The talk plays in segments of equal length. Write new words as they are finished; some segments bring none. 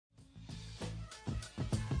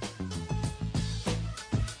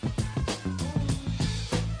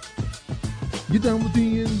Get down with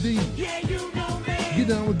D&D. Yeah, you know me. Get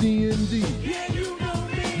down with D&D. Yeah, you know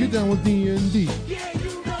me. Get down with D&D. Yeah,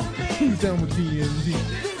 you know me. Who's down with D&D?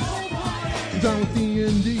 This whole party. Down with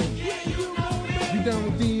D&D. Yeah, you know me. You down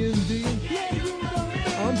with D&D? Yeah, you know me.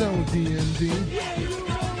 I'm down with D&D. Yeah, you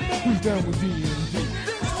know me. Who's down with D&D?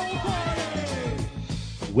 This whole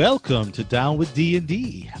party. Welcome to Down with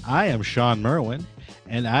D&D. I am Sean Merwin,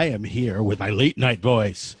 and I am here with my late night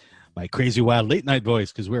voice, my crazy wild late night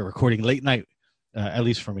voice, because we're recording late night, at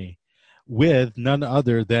least for me, with none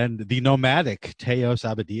other than the nomadic Teos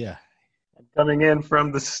Abadia. Coming in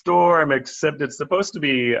from the storm, except it's supposed to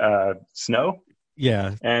be snow,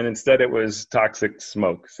 Yeah, and instead it was toxic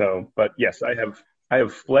smoke. So, but yes, I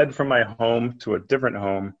have fled from my home to a different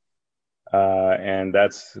home, and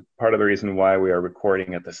that's part of the reason why we are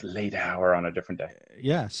recording at this late hour on a different day.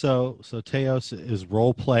 yeah. So Teos is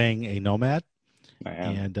role playing a nomad, I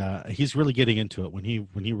am. and he's really getting into it when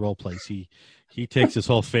he role plays. He takes his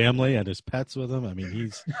whole family and his pets with him. I mean,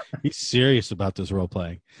 he's serious about this role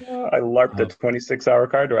playing. I LARPed a 26-hour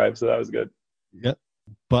car drive, so that was good. Yep.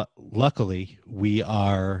 But luckily, we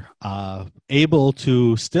are able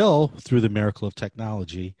to still, through the miracle of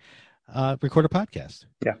technology, record a podcast.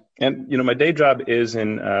 Yeah, and my day job is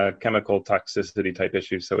in chemical toxicity type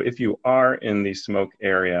issues. So if you are in the smoke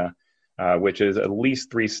area, which is at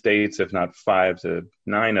least 3 states, if not 5 to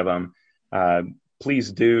 9 of them,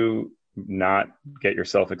 please do not get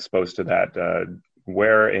yourself exposed to that.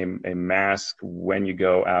 Wear a mask when you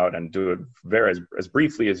go out, and do it as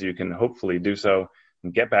briefly as you can hopefully do so,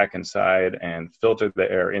 and get back inside and filter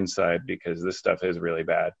the air inside, because this stuff is really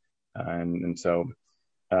bad. And so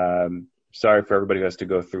sorry for everybody who has to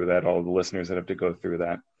go through that, all the listeners that have to go through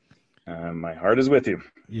that. My heart is with you.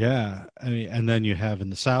 Yeah, I mean, and then you have in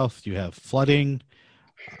the South, you have flooding,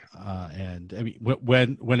 and I mean,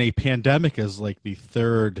 when a pandemic is like the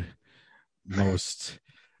third most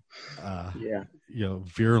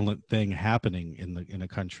virulent thing happening in a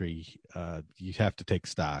country, you have to take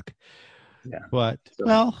stock. Yeah. But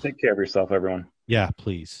So take care of yourself, everyone. Yeah,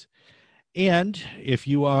 please. And if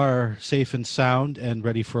you are safe and sound and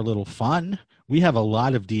ready for a little fun, we have a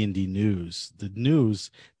lot of D&D news. The news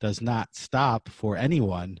does not stop for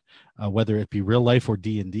anyone, whether it be real life or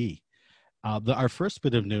D&D. Our first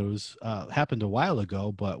bit of news happened a while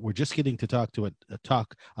ago, but we're just getting to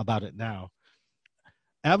talk about it now.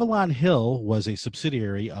 Avalon Hill was a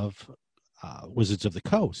subsidiary of Wizards of the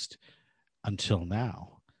Coast until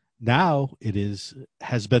now. Now it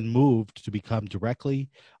has been moved to become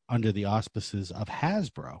directly under the auspices of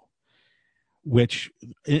Hasbro, which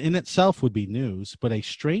in itself would be news, but a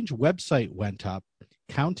strange website went up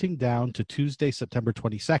counting down to Tuesday, September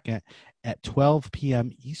 22nd at 12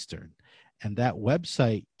 p.m. Eastern. And that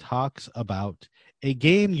website talks about a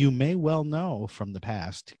game you may well know from the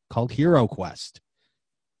past called Hero Quest.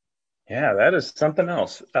 Yeah, that is something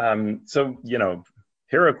else.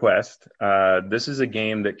 Hero Quest, this is a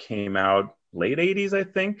game that came out late 80s, I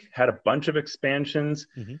think, had a bunch of expansions.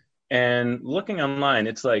 Mm-hmm. And looking online,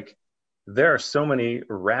 it's like there are so many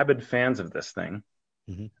rabid fans of this thing.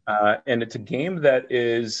 Mm-hmm. And it's a game that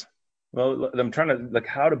is, well, I'm trying to,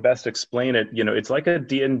 how to best explain it. It's like a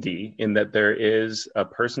D&D in that there is a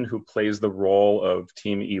person who plays the role of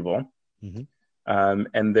Team Evil. Mm-hmm.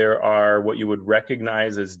 And there are what you would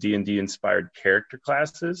recognize as D&D inspired character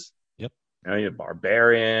classes. Yep. You have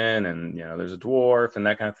barbarian, and there's a dwarf and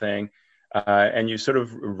that kind of thing. And you sort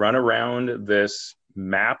of run around this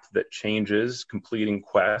map that changes, completing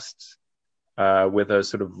quests with a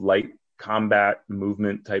sort of light combat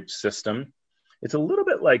movement type system. It's a little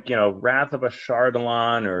bit like, Wrath of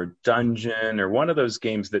Ashardalon or Dungeon, or one of those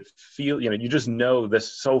games that feel, you just know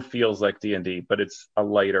this so feels like D&D, but it's a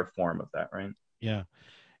lighter form of that, right? Yeah.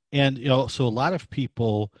 And, so a lot of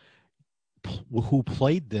people who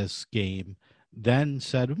played this game then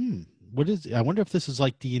said, I wonder if this is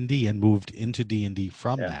like D&D, and moved into D&D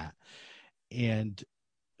from that. And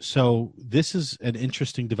so this is an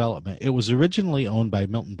interesting development. It was originally owned by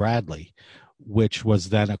Milton Bradley, which was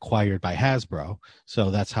then acquired by Hasbro. So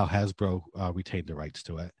that's how Hasbro retained the rights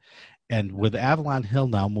to it. And with Avalon Hill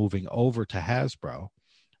now moving over to Hasbro,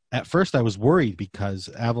 at first I was worried because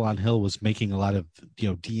Avalon Hill was making a lot of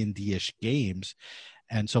D&D-ish games.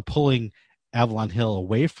 And so pulling Avalon Hill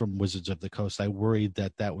away from Wizards of the Coast, I worried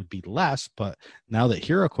that would be less. But now that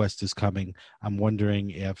Hero Quest is coming, I'm wondering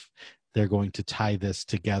if they're going to tie this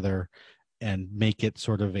together and make it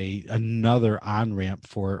sort of another on-ramp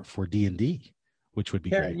for D&D, which would be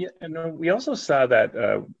great. Yeah, and we also saw that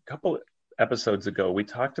a couple episodes ago, we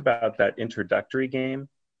talked about that introductory game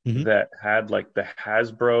that had like the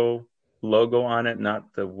Hasbro logo on it,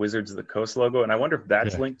 not the Wizards of the Coast logo. And I wonder if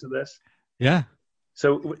that's linked to this. Yeah.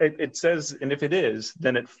 So it says, and if it is,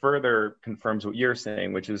 then it further confirms what you're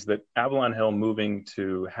saying, which is that Avalon Hill moving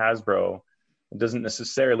to Hasbro doesn't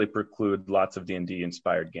necessarily preclude lots of D&D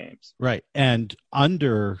inspired games. Right. And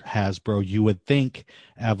under Hasbro, you would think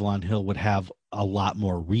Avalon Hill would have a lot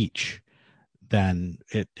more reach than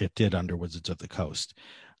it did under Wizards of the Coast.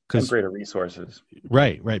 And greater resources.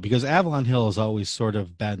 Right. Because Avalon Hill has always sort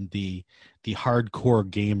of been the hardcore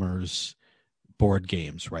gamers board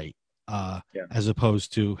games, right? As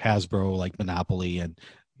opposed to Hasbro, like Monopoly and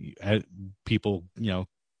people,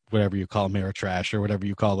 whatever you call Ameritrash or whatever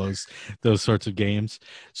you call those sorts of games.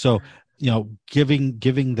 So,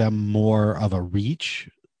 giving them more of a reach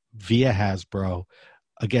via Hasbro,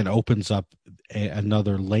 again, opens up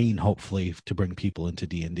another lane, hopefully, to bring people into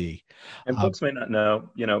D&D. And folks may not know,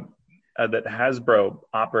 that Hasbro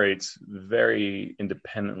operates very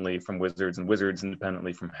independently from Wizards, and Wizards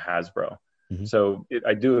independently from Hasbro. Mm-hmm. So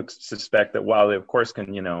I do suspect that while they, of course,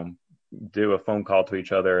 can, do a phone call to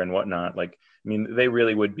each other and whatnot, they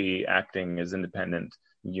really would be acting as independent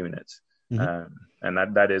units. Mm-hmm.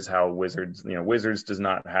 And that is how Wizards, Wizards does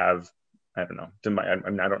not have, I don't know.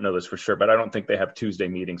 I don't know this for sure, but I don't think they have Tuesday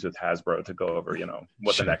meetings with Hasbro to go over,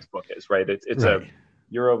 what Sure. the next book is, right? It's right.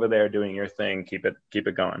 You're over there doing your thing. Keep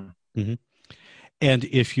it going. Mm-hmm. And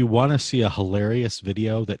if you want to see a hilarious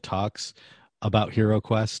video that talks about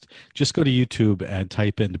HeroQuest, just go to YouTube and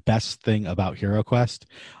type in "best thing about HeroQuest."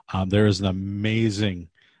 There is an amazing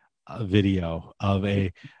video of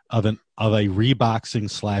a reboxing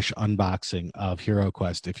 / unboxing of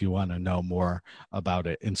HeroQuest if you want to know more about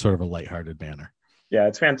it in sort of a lighthearted manner. Yeah,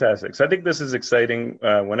 it's fantastic. So I think this is exciting.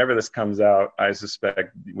 Whenever this comes out, I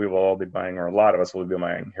suspect we will all be buying, or a lot of us will be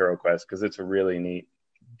buying HeroQuest because it's a really neat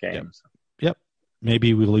game. Yep.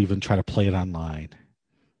 Maybe we'll even try to play it online.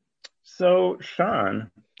 So,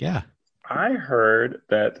 Sean. Yeah. I heard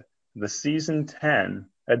that the Season 10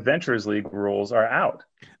 Adventurers League rules are out.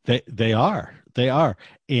 They are.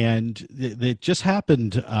 And it just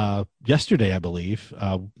happened yesterday, I believe.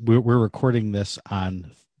 We're recording this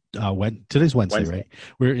on today's Wednesday, right?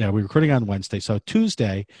 We're recording on Wednesday. So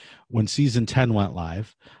Tuesday, when Season 10 went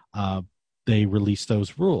live, they released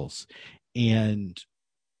those rules. And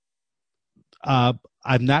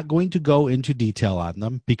I'm not going to go into detail on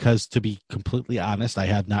them because, to be completely honest, I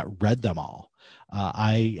have not read them all.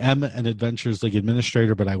 I am an Adventures League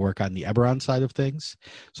administrator, but I work on the Eberron side of things,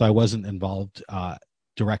 so I wasn't involved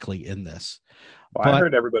directly in this. Well, I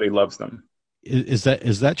heard everybody loves them. Is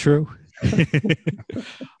that true?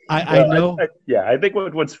 I know. I think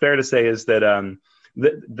what's fair to say is that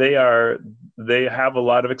they have a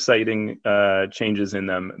lot of exciting changes in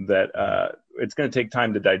them that it's going to take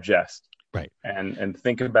time to digest. Right. And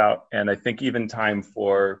think about, and I think even time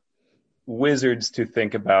for Wizards to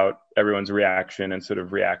think about everyone's reaction and sort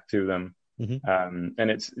of react to them. Mm-hmm. And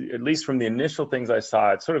it's, at least from the initial things I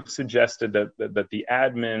saw, it sort of suggested that the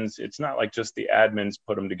admins, it's not like just the admins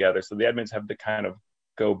put them together. So the admins have to kind of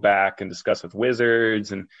go back and discuss with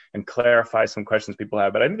Wizards and clarify some questions people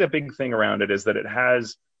have. But I think the big thing around it is that it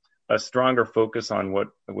has a stronger focus on what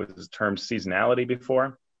was termed seasonality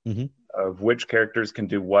before. Mm-hmm. Of which characters can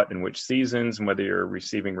do what in which seasons and whether you're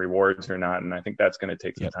receiving rewards or not. And I think that's going to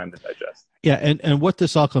take some time to digest. Yeah. And what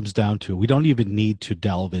this all comes down to, we don't even need to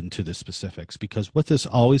delve into the specifics, because what this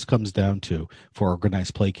always comes down to for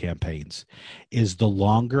organized play campaigns is the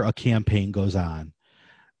longer a campaign goes on,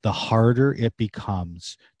 the harder it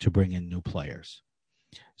becomes to bring in new players.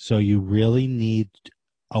 So you really need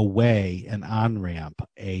a way, an on-ramp,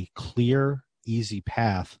 a clear, easy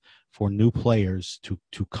path for new players to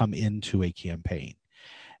come into a campaign.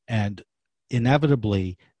 And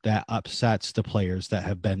inevitably that upsets the players that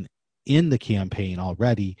have been in the campaign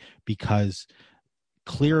already, because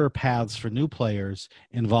clearer paths for new players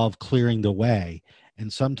involve clearing the way.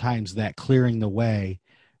 And sometimes that clearing the way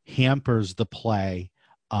hampers the play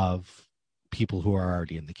of people who are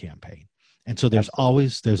already in the campaign. And so there's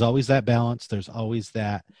always that balance. There's always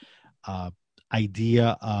that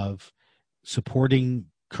idea of supporting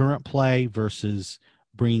current play versus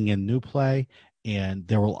bringing in new play, and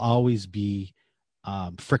there will always be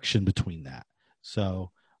friction between that.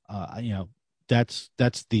 So that's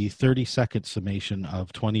the 30-second summation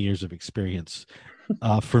of 20 years of experience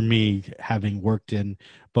for me, having worked in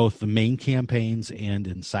both the main campaigns and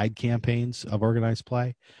in side campaigns of organized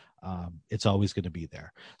play. It's always going to be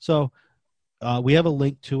there. So we have a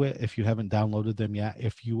link to it if you haven't downloaded them yet.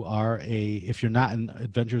 If you're not an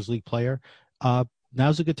Adventures League player,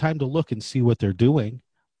 now's a good time to look and see what they're doing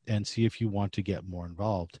and see if you want to get more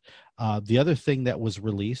involved. The other thing that was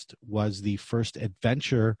released was the first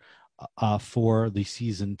adventure for the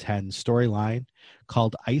season 10 storyline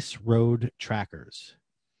called Ice Road Trackers.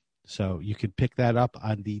 So you could pick that up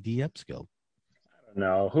on the DMs Guild.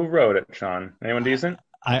 No, who wrote it, Sean? Anyone decent?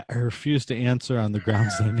 I refuse to answer on the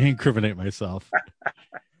grounds that I may incriminate myself.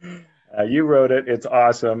 You wrote it. It's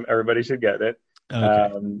awesome. Everybody should get it.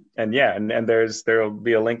 Okay. And there'll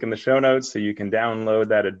be a link in the show notes so you can download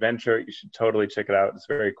that adventure. You should totally check it out. It's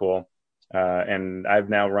very cool. And I've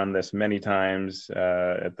now run this many times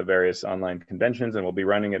at the various online conventions, and we'll be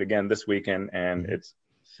running it again this weekend. And it's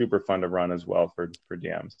super fun to run as well for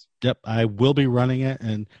DMs. Yep, I will be running it,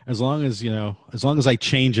 and as long as I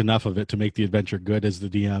change enough of it to make the adventure good as the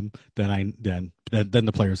DM, then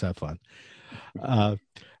the players have fun.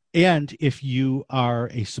 And if you are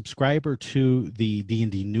a subscriber to the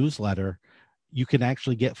D&D newsletter, you can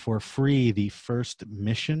actually get for free the first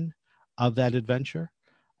mission of that adventure.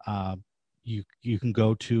 You can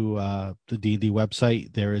go to the D&D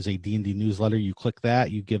website. There is a D&D newsletter. You click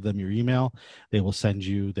that. You give them your email. They will send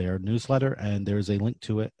you their newsletter, and there's a link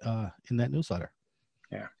to it in that newsletter.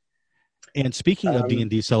 Yeah. And speaking of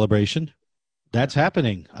D&D Celebration, that's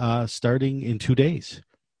happening starting in 2 days.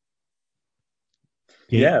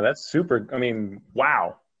 Yeah, that's super. I mean,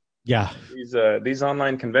 wow. Yeah. These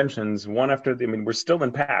online conventions, one after the. I mean, we're still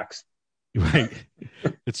in PAX. Right.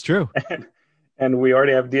 It's true. And we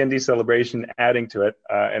already have D&D Celebration adding to it.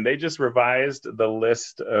 And they just revised the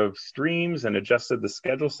list of streams and adjusted the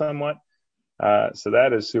schedule somewhat. So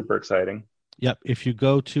that is super exciting. Yep. If you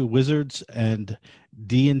go to Wizards and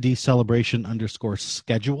D&D Celebration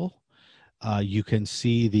 _schedule, you can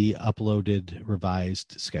see the uploaded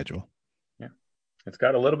revised schedule. Yeah. It's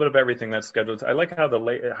got a little bit of everything that's scheduled. I like how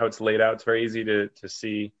how it's laid out. It's very easy to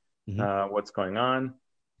see what's going on.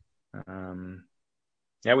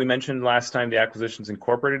 Yeah, we mentioned last time the Acquisitions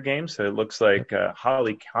Incorporated game, so it looks like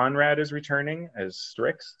Holly Conrad is returning as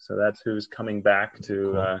Strix, so that's who's coming back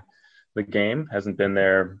to the game. Hasn't been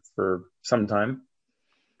there for some time,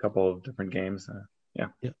 a couple of different games.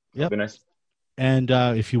 Yep. Be nice. And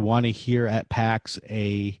if you want to hear at PAX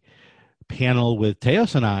a panel with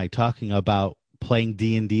Teos and I talking about playing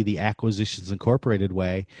D&D the Acquisitions Incorporated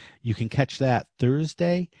way, you can catch that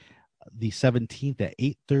Thursday, the 17th at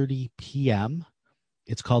 8:30 p.m.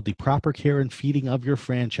 It's called The Proper Care and Feeding of Your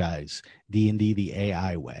Franchise, D&D the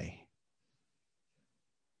AI way.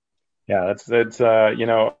 Yeah, that's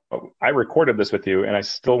I recorded this with you, and I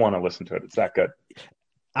still want to listen to it. It's that good.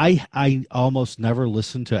 I almost never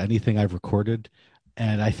listen to anything I've recorded,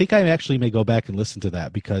 and I think I actually may go back and listen to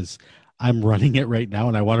that because I'm running it right now,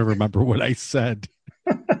 and I want to remember what I said.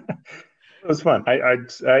 It was fun.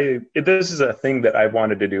 This is a thing that I've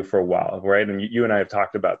wanted to do for a while, right? And you and I have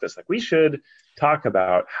talked about this. Like, we should talk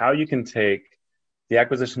about how you can take the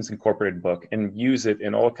Acquisitions Incorporated book and use it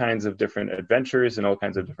in all kinds of different adventures in all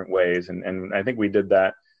kinds of different ways. And I think we did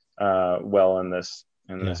that well in this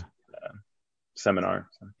seminar.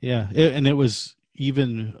 So. Yeah, and it was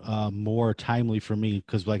even more timely for me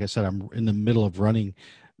because, like I said, I'm in the middle of running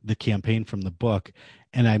the campaign from the book,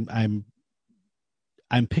 and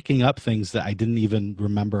I'm picking up things that I didn't even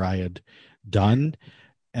remember I had done.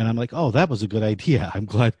 And I'm like, oh, that was a good idea. I'm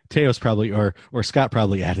glad Teos probably or Scott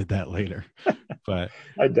probably added that later. But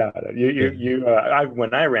I doubt it.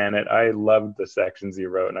 When I ran it, I loved the sections you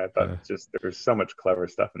wrote, and I thought there's so much clever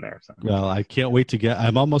stuff in there. So. Well, I can't wait to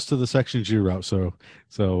I'm almost to the sections you wrote, so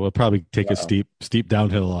we'll probably take a steep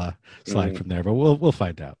downhill slide from there, but we'll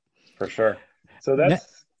find out for sure. So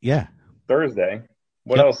that's Thursday.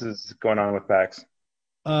 What else is going on with PAX?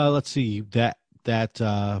 Let's see. That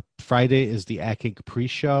Friday is the ACINC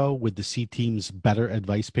pre-show with the C-Team's Better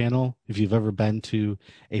Advice panel. If you've ever been to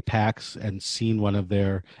a PAX and seen one of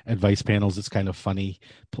their advice panels, it's kind of funny.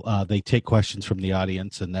 They take questions from the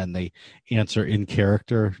audience and then they answer in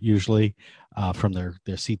character, usually from their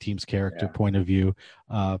C-Team's character point of view.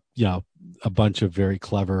 A bunch of very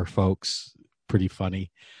clever folks, pretty funny.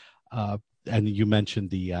 And you mentioned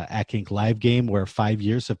the ACINC live game where 5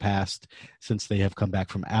 years have passed since they have come back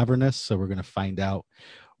from Avernus. So we're going to find out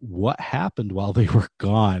what happened while they were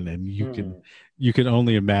gone. And you can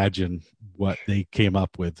only imagine what they came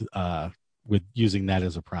up with using that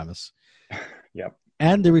as a premise. Yep.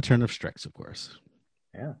 And the return of Strix, of course.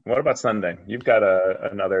 Yeah. What about Sunday? You've got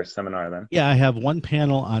another seminar then. Yeah, I have one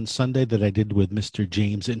panel on Sunday that I did with Mr.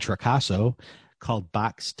 James Introcaso called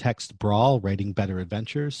Box Text Brawl, Writing Better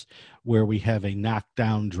Adventures, where we have a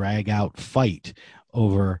knockdown, drag-out fight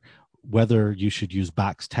over whether you should use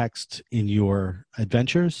box text in your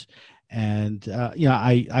adventures. And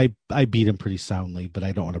I beat him pretty soundly, but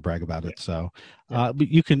I don't want to brag about it. So but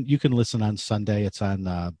you can listen on Sunday. It's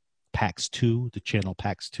on PAX 2, the channel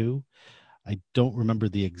PAX 2. I don't remember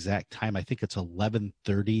the exact time. I think it's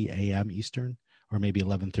 11:30 a.m. Eastern, or maybe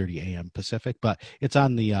 11:30 a.m. Pacific, but it's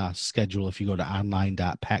on the schedule. If you go to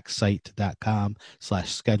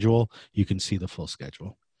online.packsite.com/schedule, you can see the full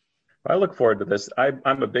schedule. I look forward to this.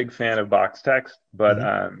 I'm a big fan of box text, but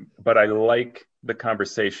I like the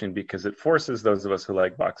conversation because it forces those of us who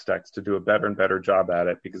like box text to do a better and better job at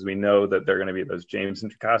it, because we know that they're going to be those James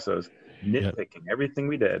and Picassos nitpicking everything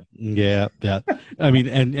we did. Yeah. I mean,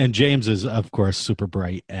 and James is, of course, super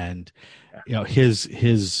bright, and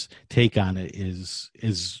his take on it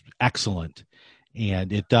is excellent,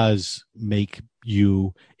 and it does make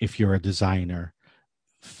you, if you're a designer,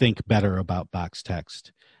 think better about box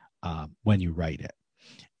text when you write it.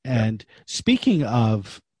 And speaking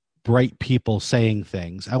of bright people saying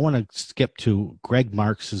things, I want to skip to Greg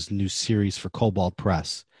Marks's new series for Cobalt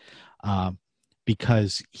Press,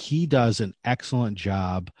 because he does an excellent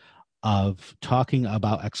job of talking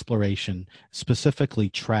about exploration,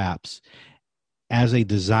 specifically traps, as a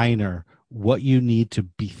designer, what you need to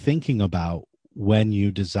be thinking about when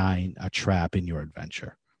you design a trap in your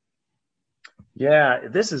adventure. Yeah,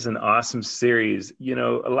 this is an awesome series.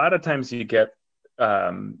 A lot of times you get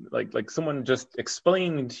like someone just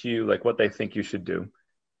explaining to you like what they think you should do.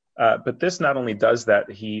 But this not only does that,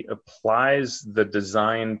 he applies the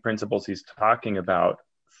design principles he's talking about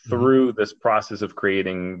through this process of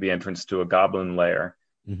creating the entrance to a goblin lair,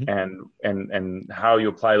 and how you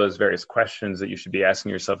apply those various questions that you should be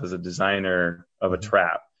asking yourself as a designer of a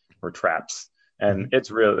trap or traps. And it's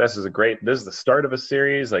real. This is the start of a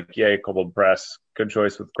series. Like, yay, Cobalt Press. Good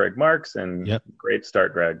choice with Greg Marks, and great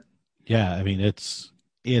start, Greg. Yeah, I mean, it's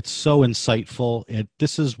so insightful.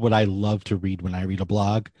 This is what I love to read when I read a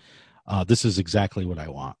blog. This is exactly what I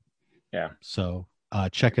want. Yeah. So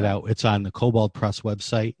check it out. It's on the Cobalt Press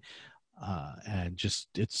website, and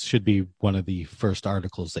it should be one of the first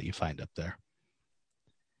articles that you find up there.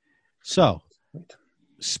 So,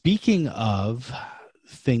 speaking of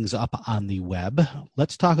things up on the web,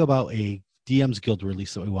 let's talk about a DM's Guild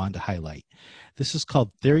release that we wanted to highlight. This is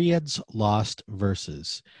called Theriad's Lost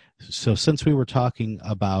Verses. So since we were talking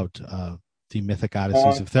about the Mythic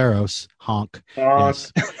Odysseys of Theros, honk.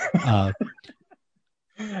 Yes.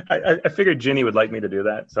 I figured Ginny would like me to do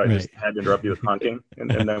that, so I just had to interrupt you with honking,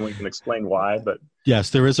 and then we can explain why. But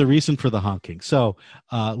yes, there is a reason for the honking. So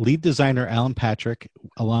lead designer Alan Patrick,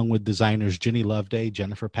 along with designers Ginny Loveday,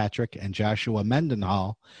 Jennifer Patrick, and Joshua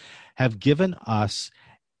Mendenhall, have given us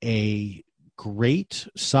a great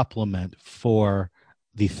supplement for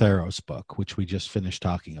the Theros book, which we just finished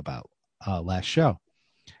talking about last show.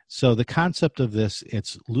 So the concept of this,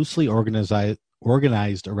 it's loosely organized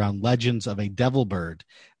around legends of a devil bird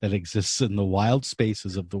that exists in the wild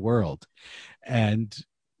spaces of the world. And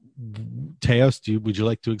Teos, would you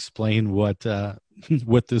like to explain what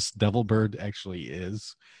this devil bird actually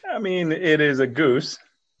is? I mean, it is a goose.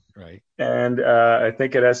 Right. And I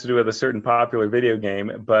think it has to do with a certain popular video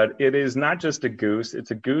game, but it is not just a goose.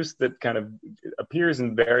 It's a goose that kind of appears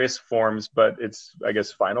in various forms, but its, I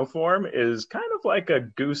guess, final form is kind of like a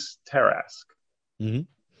goose Tarrasque. Mm-hmm.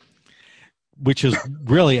 Which is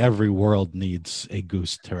really every world needs a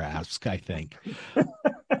goose Tarrasque, I think.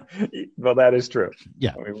 Well, that is true.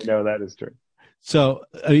 Yeah. I mean, we know that is true. So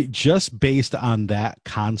just based on that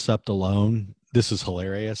concept alone, this is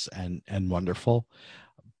hilarious and wonderful.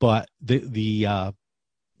 But the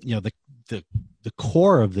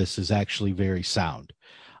core of this is actually very sound.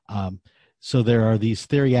 So there are these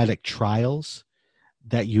Theriadic trials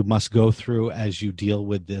that you must go through as you deal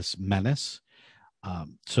with this menace.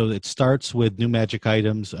 So it starts with new magic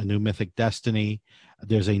items, a new mythic destiny.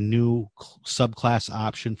 There's a new subclass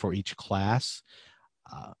option for each class.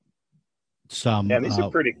 These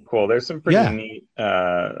are pretty cool. There's some pretty neat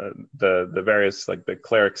the various, like the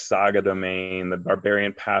cleric saga domain, the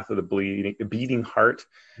barbarian path of the beating heart.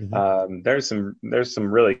 Mm-hmm. There's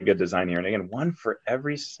some really good design here, and again, one for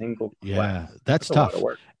every single class. Yeah, that's tough. A lot of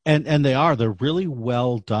work. And they're really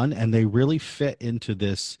well done, and they really fit into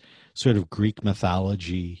this sort of Greek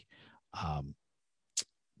mythology.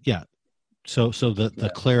 So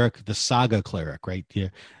the cleric, the saga cleric, right? Yeah.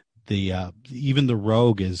 Even the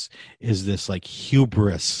rogue is this like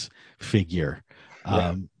hubris figure,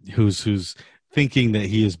 who's thinking that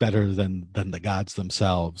he is better than the gods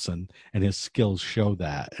themselves, and his skills show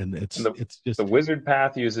that. And it's just the wizard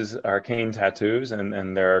path uses arcane tattoos,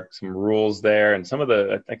 and there are some rules there, and some of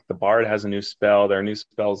I think the bard has a new spell. There are new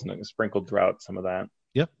spells sprinkled throughout some of that.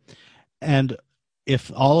 Yep. And if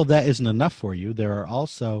all of that isn't enough for you, there are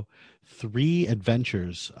also 3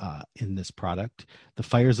 adventures in this product. The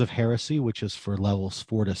Fires of Heresy, which is for levels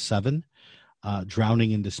 4 to 7.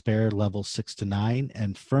 Drowning in Despair levels 6 to 9,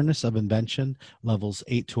 and Furnace of Invention levels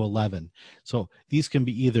 8 to 11. So these can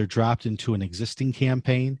be either dropped into an existing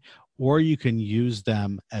campaign, or you can use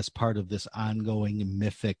them as part of this ongoing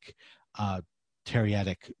Mythic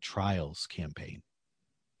Teriatic Trials campaign.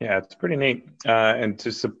 Yeah, it's pretty neat. And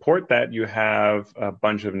to support that, you have a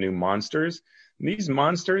bunch of new monsters. These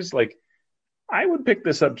monsters, like, I would pick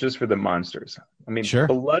this up just for the monsters. I mean, Sure.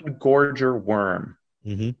 Blood Gorger Worm.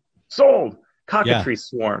 Mm-hmm. Sold. Cockatree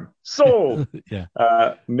Swarm. Sold. Yeah.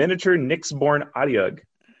 Miniature Nyxborn Adiug.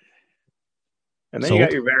 And then Sold. you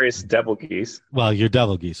got your various devil geese. Well, your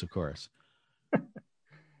devil geese, of course.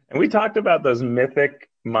 And we talked about those mythic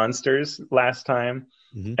monsters last time.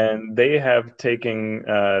 Mm-hmm. And they have taken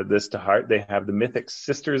this to heart. They have the mythic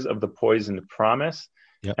Sisters of the Poisoned Promise.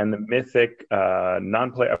 Yep. And the mythic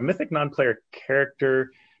non-player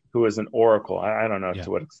character who is an oracle. I don't know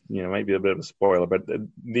to what, might be a bit of a spoiler, but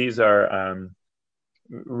these are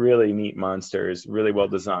really neat monsters, really well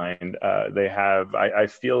designed. They have, I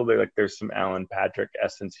feel like there's some Alan Patrick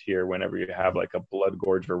essence here whenever you have like a Blood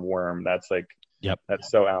Gorger Worm. That's like,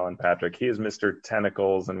 that's so Alan Patrick. He is Mr.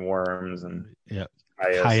 Tentacles and Worms and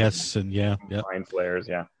Caius and Mind Flayers,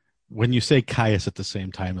 When you say Caius at the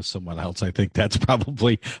same time as someone else, I think that's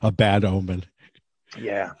probably a bad omen.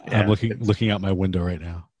 Yeah. I'm looking out my window right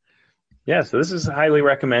now. Yeah, so this is highly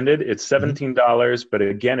recommended. It's $17, but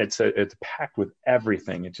again, it's packed with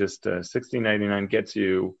everything. It just $16.99 gets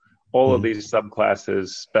you all of these subclasses,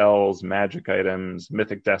 spells, magic items,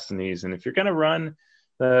 mythic destinies, and if you're going to run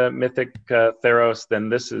the mythic Theros, then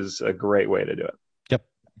this is a great way to do it. Yep.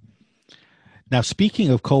 Now,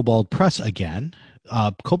 speaking of Kobold Press again,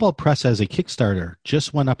 Kobold Press has a Kickstarter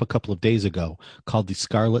just went up a couple of days ago called the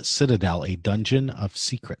Scarlet Citadel, a Dungeon of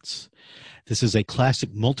Secrets. This is a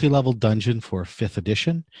classic multi-level dungeon for 5th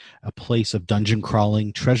edition, a place of dungeon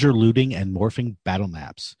crawling, treasure looting, and morphing battle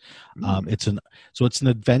maps. It's an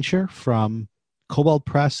adventure from Kobold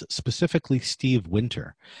Press, specifically Steve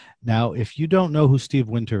Winter. Now, if you don't know who Steve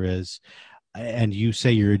Winter is, and you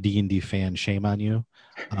say you're a D&D fan, shame on you.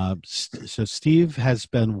 So Steve has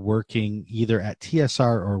been working either at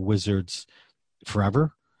TSR or Wizards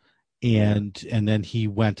forever, and then he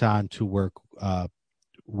went on to work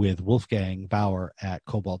with Wolfgang Bauer at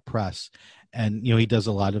Kobold Press, and he does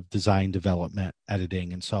a lot of design development,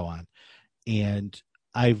 editing, and so on. And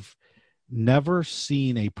I've never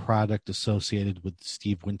seen a product associated with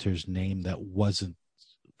Steve Winter's name that wasn't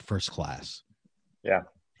first class. Yeah,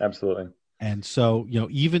 absolutely. And so,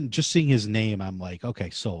 even just seeing his name, I'm like, okay,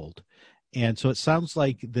 sold. And so it sounds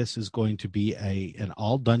like this is going to be an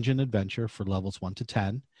all dungeon adventure for levels 1 to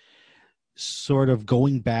 10, sort of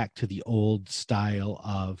going back to the old style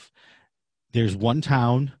of there's one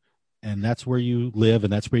town and that's where you live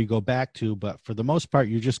and that's where you go back to. But for the most part,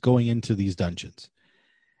 you're just going into these dungeons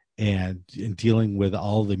and dealing with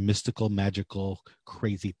all the mystical, magical,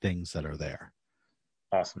 crazy things that are there.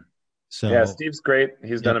 Awesome. So yeah, Steve's great.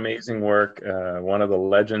 He's done amazing work. One of the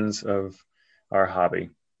legends of our hobby.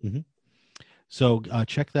 Mm-hmm. So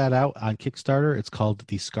check that out on Kickstarter. It's called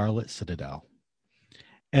The Scarlet Citadel.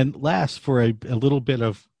 And last, for a little bit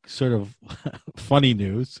of sort of funny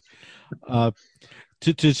news,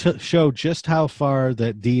 to show just how far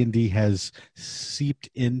that D&D has seeped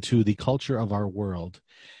into the culture of our world,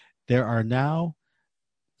 there are now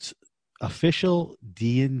official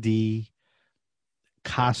D&D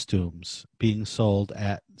costumes being sold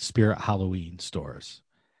at Spirit Halloween stores.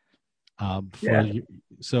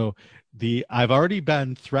 So I've already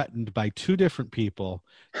been threatened by 2 different people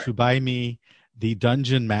to buy me the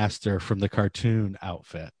Dungeon Master from the cartoon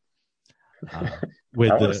outfit. I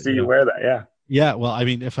want to see you wear that. Yeah. Well, I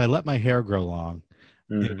mean, if I let my hair grow long,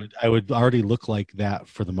 I would already look like that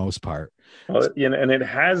for the most part. Well, and it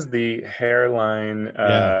has the hairline,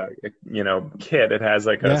 kit. It has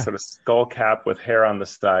like a sort of skull cap with hair on the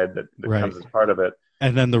side that comes as part of it.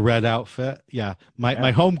 And then the red outfit. Yeah.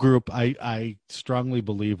 My home group, I strongly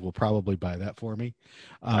believe will probably buy that for me,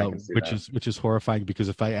 which is horrifying because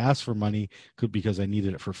if I asked for money because I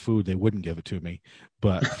needed it for food, they wouldn't give it to me.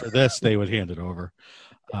 But for this, they would hand it over.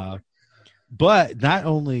 But not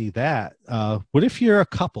only that, what if you're a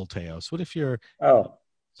couple, Teos? What if you're... of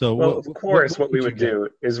course, what we would do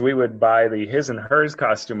is we would buy the his and hers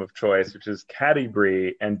costume of choice, which is Caddy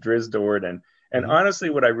Bree and Driz Do'Urden. And honestly,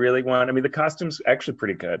 what I really want, I mean, the costume's actually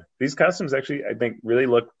pretty good. These costumes actually, I think, really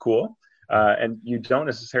look cool. And you don't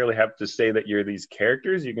necessarily have to say that you're these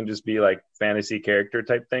characters. You can just be like fantasy character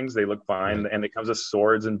type things. They look fine. And it comes with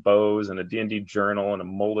swords and bows and a D&D journal and a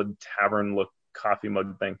molded tavern look coffee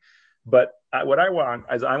mug thing. But what I want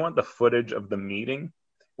is I want the footage of the meeting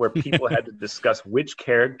where people had to discuss which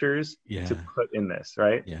characters Yeah. to put in this,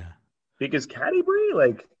 right? Yeah. Because Catti-brie,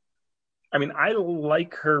 like, I mean, I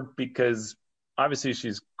like her because obviously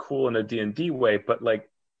she's cool in a D&D way, but like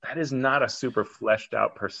that is not a super fleshed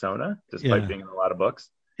out persona, despite Yeah. being in a lot of books.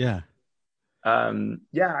 Yeah.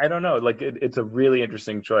 Yeah, I don't know. Like it's a really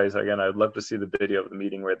interesting choice. Again, I'd love to see the video of the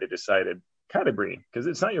meeting where they decided Catti-brie, because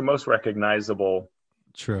it's not your most recognizable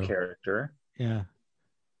True. character, Yeah.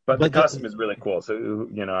 but the But costume is really cool. So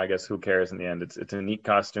I guess who cares in the end? It's a neat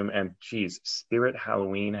costume, and geez, Spirit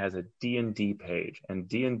Halloween has a D&D page and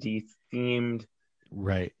D&D themed.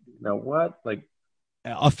 right. Now what? Like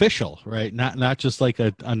Official, right? Not just like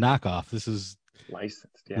a knockoff. This is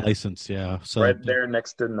licensed, yeah. licensed, yeah. So Right there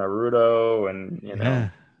next to Naruto and yeah.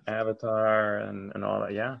 Avatar and all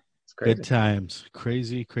that. Yeah, it's crazy. Good times.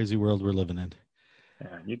 Crazy, crazy world we're living in.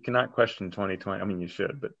 Yeah, you cannot question 2020. I mean, you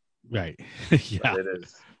should, but Right. but Yeah.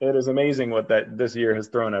 it is amazing what this year has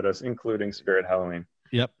thrown at us, including Spirit Halloween.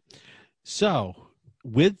 Yep. So,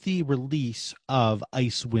 with the release of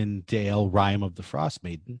Icewind Dale, Rime of the Frost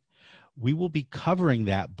Maiden, we will be covering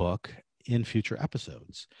that book in future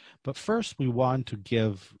episodes. But first, we want to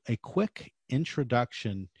give a quick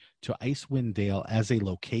introduction to Icewind Dale as a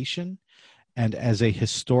location and as a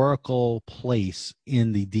historical place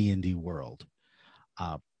in the D&D world.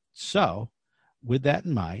 So, with that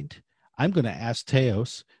in mind, I'm going to ask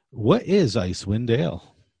Teos, what is Icewind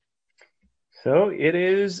Dale? So it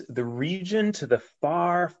is the region to the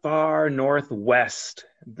far, far northwest,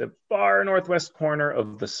 the far northwest corner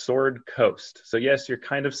of the Sword Coast. So yes, you're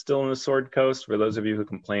kind of still in the Sword Coast. For those of you who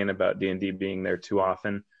complain about D&D being there too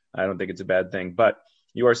often, I don't think it's a bad thing. But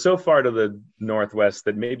you are so far to the northwest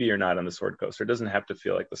that maybe you're not on the Sword Coast, or it doesn't have to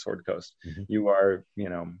feel like the Sword Coast. Mm-hmm. You are,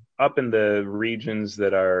 up in the regions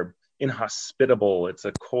that are inhospitable. It's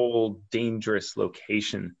a cold, dangerous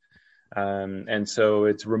location. And so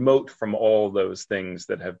it's remote from all those things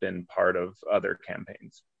that have been part of other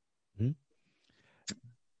campaigns. Mm-hmm.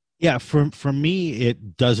 Yeah, for me,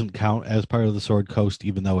 it doesn't count as part of the Sword Coast,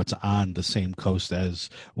 even though it's on the same coast as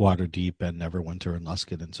Waterdeep and Neverwinter and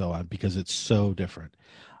Luskan and so on, because it's so different.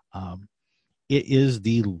 It is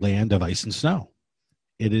the land of ice and snow.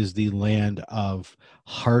 It is the land of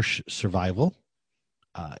harsh survival.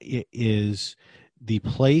 It is the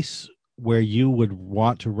place where you would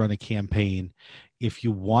want to run a campaign if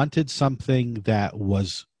you wanted something that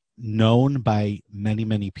was known by many,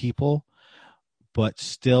 many people, but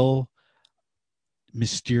still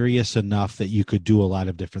mysterious enough that you could do a lot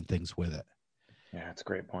of different things with it. Yeah, that's a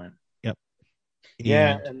great point. Yep.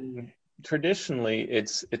 And traditionally,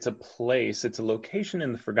 it's a place, it's a location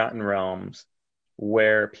in the Forgotten Realms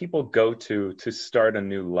where people go to start a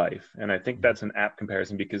new life. And I think that's an apt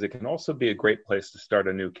comparison, because it can also be a great place to start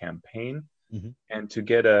a new campaign, mm-hmm. and to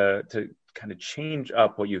kind of change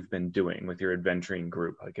up what you've been doing with your adventuring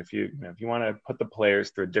group. Like if you want to put the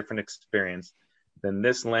players through a different experience, then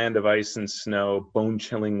this land of ice and snow,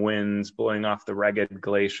 bone-chilling winds blowing off the ragged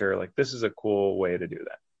glacier, like this is a cool way to do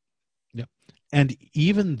that. Yep. And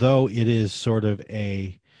even though it is sort of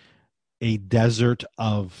a desert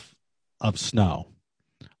of snow,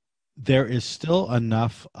 there is still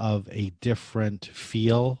enough of a different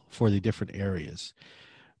feel for the different areas,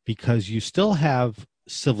 because you still have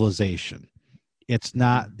civilization. It's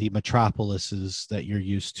not the metropolises that you're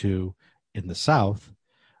used to in the South,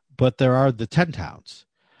 but there are the 10 towns.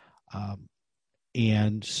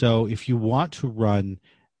 And so if you want to run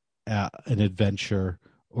an adventure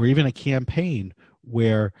or even a campaign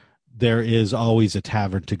where there is always a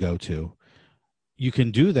tavern to go to, you can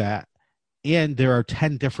do that. And there are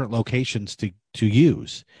 10 different locations to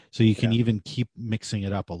use. So you can even keep mixing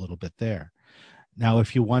it up a little bit there. Now,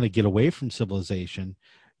 if you want to get away from civilization,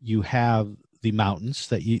 you have the mountains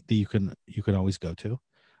that you can always go to.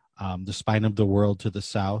 The Spine of the World to the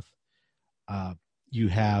south. You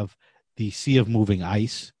have the Sea of Moving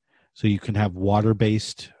Ice, so you can have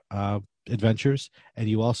water-based adventures. And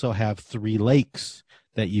you also have 3 lakes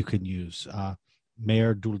that you can use.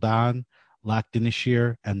 Maer Duldan, Lac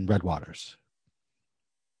Dinishir, and Redwaters.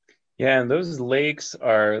 Yeah, and those lakes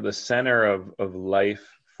are the center of life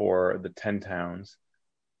for the 10 towns.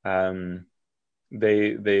 They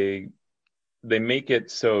make it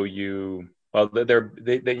so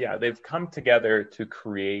they've come together to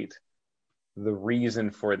create the reason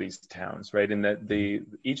for these towns, right? In that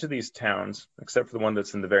each of these towns, except for the one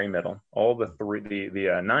that's in the very middle, all the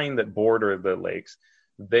 9 that border the lakes,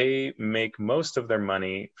 they make most of their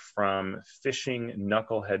money from fishing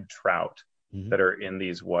knucklehead trout that are in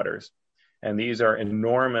these waters. And these are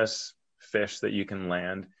enormous fish that you can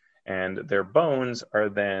land, and their bones are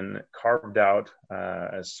then carved out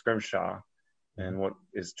as scrimshaw and what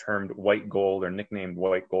is termed white gold or nicknamed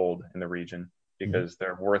white gold in the region, because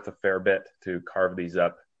they're worth a fair bit to carve these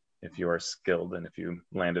up if you are skilled. And if you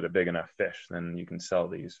landed a big enough fish, then you can sell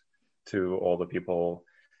these to all the people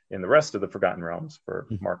in the rest of the Forgotten Realms for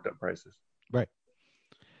marked up prices. Right.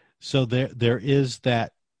 So there is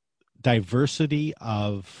that diversity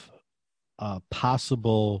of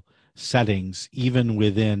possible settings, even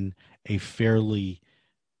within a fairly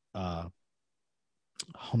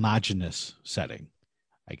homogeneous setting,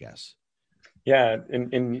 I guess. Yeah,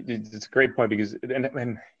 and it's a great point, because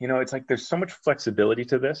and you know, it's like there's so much flexibility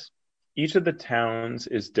to this. Each of the towns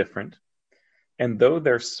is different, and though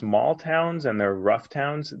they're small towns and they're rough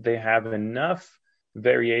towns, they have enough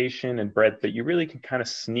variation and breadth that you really can kind of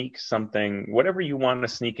sneak something, whatever you want to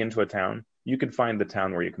sneak into a town, you can find the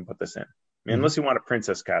town where you can put this in. I mean, unless you want a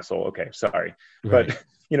princess castle, okay, sorry. Right. But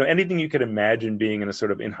you know, anything you could imagine being in a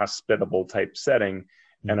sort of inhospitable type setting,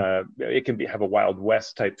 and it can have a Wild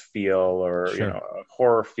West type feel, or Sure. you know, a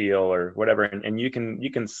horror feel, or whatever, and you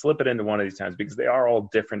can slip it into one of these towns, because they are all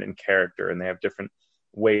different in character, and they have different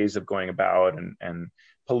ways of going about and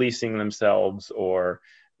policing themselves, or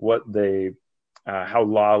what they how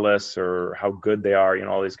lawless or how good they are, you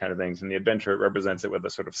know, all these kind of things. And the adventure represents it with a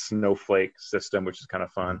sort of snowflake system, which is kind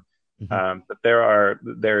of fun. But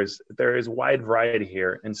there is wide variety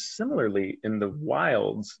here, and similarly in the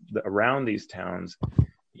wilds around these towns,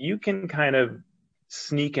 you can kind of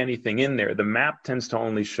sneak anything in there. The map tends to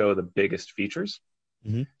only show the biggest features,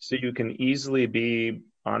 so you can easily be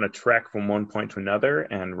on a trek from one point to another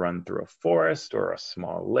and run through a forest or a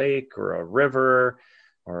small lake or a river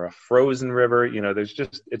or a frozen river. You know, there's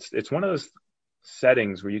just it's one of those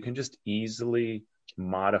settings where you can just easily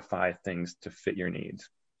modify things to fit your needs.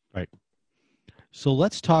 Right. So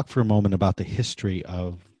let's talk for a moment about the history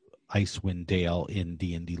of Icewind Dale in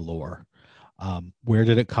D&D lore. Where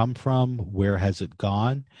did it come from? Where has it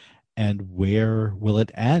gone? And where will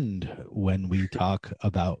it end when we talk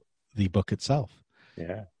about the book itself?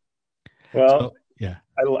 Yeah. Well, so, yeah.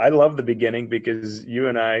 I love the beginning, because you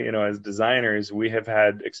and I, you know, as designers, we have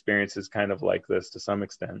had experiences kind of like this to some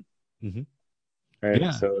extent. Right.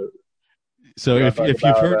 Yeah. So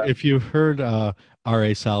if you've heard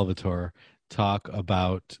R.A. Salvatore talk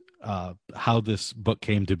about how this book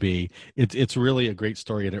came to be, it's really a great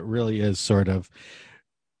story, and it really is sort of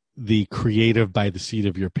the creative by the seat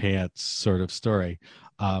of your pants sort of story.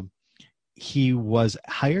 He was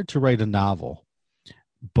hired to write a novel,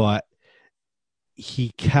 but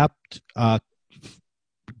he kept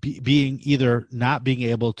being either not being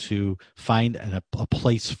able to find a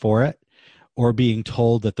place for it, or being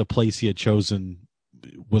told that the place he had chosen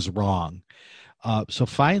was wrong. So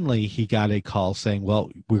finally, he got a call saying,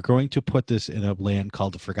 well, we're going to put this in a land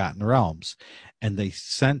called the Forgotten Realms. And they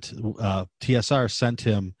sent, TSR sent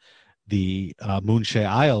him the Moonshae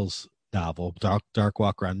Isles novel, Dark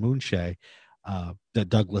Walker on Moonshae, that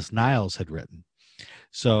Douglas Niles had written.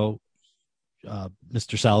 So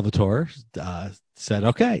Mr. Salvatore said,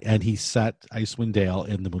 okay. And he set Icewind Dale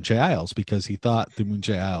in the Moonshae Isles, because he thought the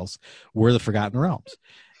Moonshae Isles were the Forgotten Realms.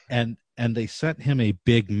 And they sent him a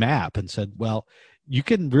big map and said, well, you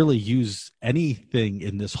can really use anything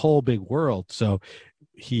in this whole big world. So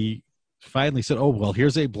he finally said, oh, well,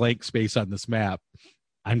 here's a blank space on this map.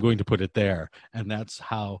 I'm going to put it there. And that's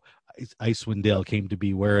how Icewind Dale came to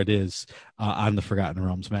be where it is on the Forgotten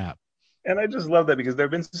Realms map. And I just love that, because there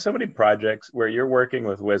have been so many projects where you're working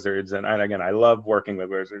with wizards, and again, I love working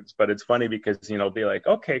with wizards, but it's funny because, you know, be like,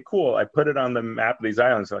 okay, cool, I put it on the map of these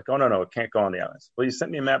islands. They're like, oh, no, it can't go on the islands. Well, you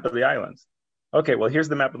sent me a map of the islands. Okay, well, here's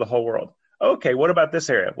the map of the whole world. Okay, what about this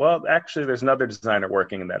area? Well, actually, there's another designer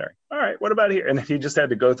working in that area. All right, what about here? And he just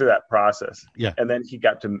had to go through that process. Yeah. And then he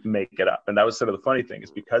got to make it up. And that was sort of the funny thing,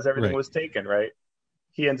 is because everything Right. was taken, right?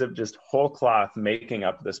 He ends up just whole cloth making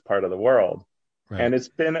up this part of the world. Right. And it's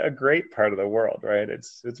been a great part of the world, right?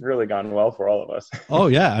 It's really gone well for all of us. Oh,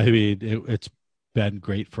 yeah. I mean, it's been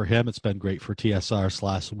great for him. It's been great for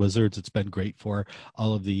TSR/Wizards. It's been great for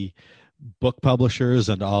all of the book publishers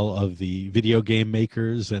and all of the video game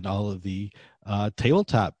makers and all of the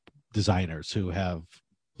tabletop designers who have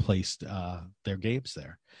placed their games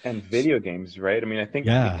there. And video games, right? I mean, I think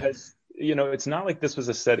because, you know, it's not like this was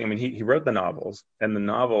a setting. I mean, he wrote the novels, and the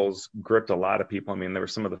novels gripped a lot of people. I mean, there were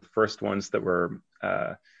some of the first ones that were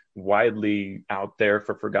widely out there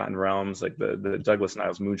for Forgotten Realms, like the Douglas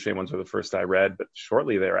Niles Moonshae ones were the first I read, but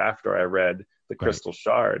shortly thereafter I read The Crystal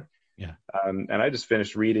Shard. Yeah. And I just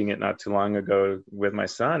finished reading it not too long ago with my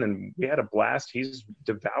son, and we had a blast. He's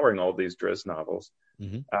devouring all these Drizzt novels.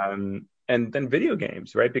 And then video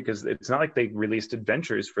games, right? Because it's not like they released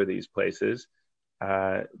adventures for these places.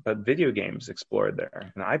 but video games explored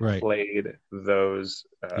there, and I Right. played those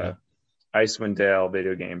Yeah. Icewind Dale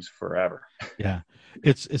video games forever. Yeah.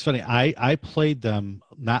 It's funny. I played them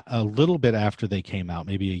not a little bit after they came out,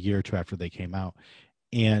 maybe a year or two after they came out.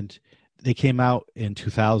 And they came out in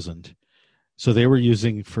 2000. So they were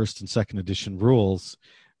using first and second edition rules,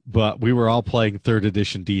 but we were all playing third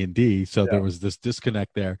edition D&D, so Yeah. there was this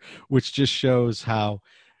disconnect there, which just shows how,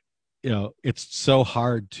 it's so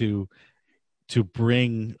hard to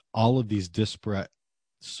bring all of these disparate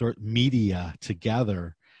sort media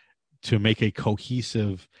together to make a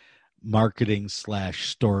cohesive marketing slash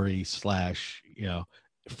story slash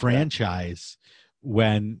franchise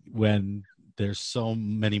when there's so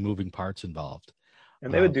many moving parts involved.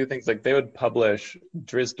 And they would do things like they would publish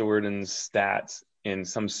Drizzt Do'Urden's stats in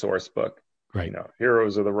some source book, Right.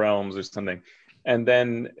 Heroes of the Realms or something. And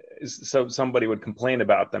then so somebody would complain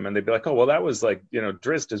about them and they'd be like, oh, well, that was like,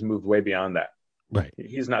 Drizzt has moved way beyond that. Right.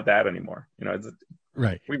 He's not that anymore.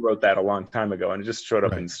 Right. We wrote that a long time ago and it just showed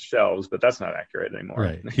up in shelves, but that's not accurate anymore.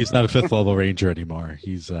 Right. He's not a fifth level ranger anymore.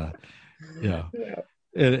 He's Yeah.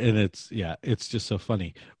 and it's just so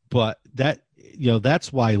funny. But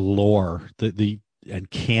that's why lore,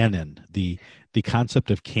 and canon, the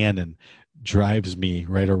concept of canon drives me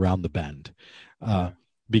right around the bend.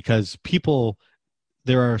 Because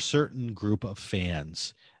there are a certain group of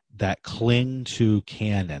fans that cling to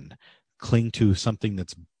canon, cling to something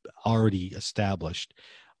that's already established,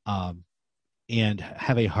 and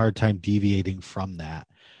have a hard time deviating from that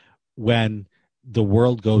when the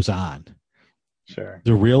world goes on. Sure.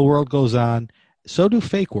 The real world goes on. So do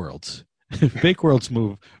fake worlds. Fake worlds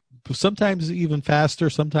move sometimes even faster,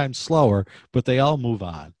 sometimes slower, but they all move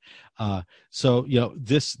on. So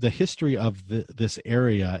the history of this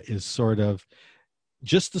area is sort of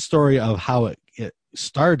just the story of how it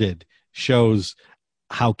started, shows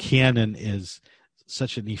how canon is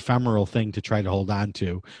such an ephemeral thing to try to hold on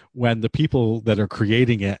to when the people that are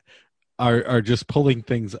creating it are just pulling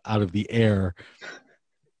things out of the air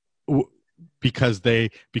because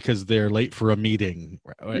they're late for a meeting,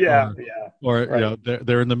 or right.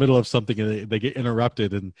 they're in the middle of something and they get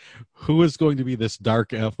interrupted, and who is going to be this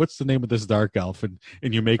dark elf? What's the name of this dark elf? And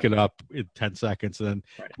you make it up in 10 seconds, and then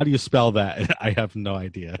how do you spell that? I have no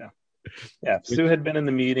idea. Yeah, if Sue had been in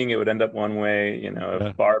the meeting, it would end up one way.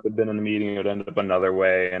 If Barb had been in the meeting, it would end up another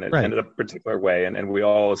way, and it ended up a particular way. And we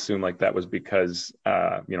all assume like that was because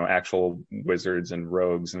actual wizards and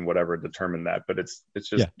rogues and whatever determined that. But it's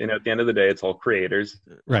just at the end of the day, it's all creators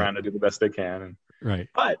trying to do the best they can.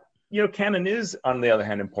 But canon is, on the other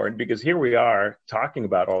hand, important because here we are talking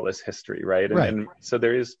about all this history, right? And so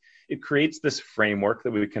it creates this framework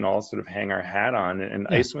that we can all sort of hang our hat on. And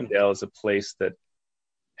Icewind Dale is a place that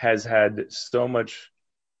has had so much,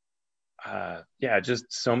 just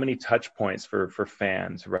so many touch points for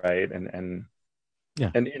fans, right? And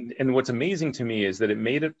what's amazing to me is that it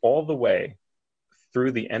made it all the way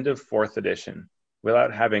through the end of 4th edition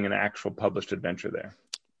without having an actual published adventure there.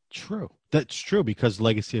 True. That's true, because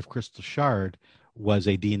Legacy of Crystal Shard was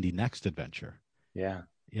a D&D Next adventure. Yeah.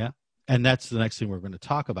 And that's the next thing we're going to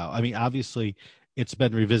talk about. I mean, obviously, it's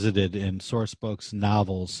been revisited in source books,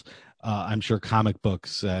 novels, I'm sure comic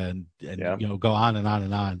books, and go on and on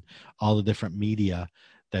and on, all the different media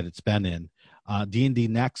that it's been in. D&D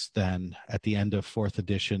Next, then, at the end of 4th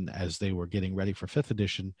edition, as they were getting ready for 5th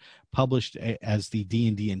edition, published as the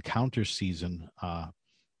D&D Encounter season,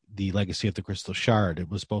 the Legacy of the Crystal Shard. It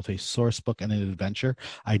was both a source book and an adventure.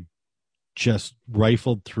 I just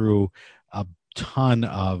rifled through a ton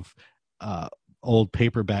of old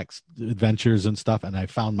paperbacks, adventures and stuff, and I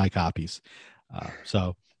found my copies.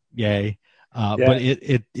 So yay. But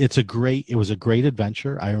it was a great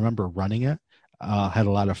adventure. I remember running it, had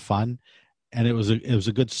a lot of fun, and it was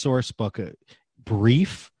a good source book,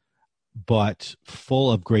 brief, but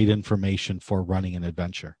full of great information for running an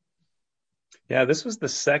adventure. Yeah, this was the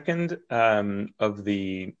second of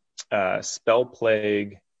the Spell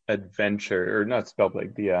Plague adventure, or not Spell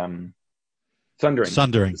Plague, the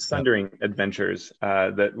Sundering adventures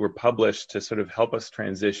that were published to sort of help us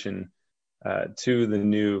transition to the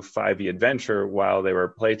new 5e adventure while they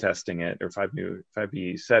were playtesting it, or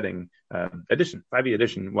 5e setting edition, 5e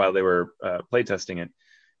edition, while they were playtesting it.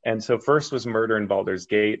 And so first was Murder in Baldur's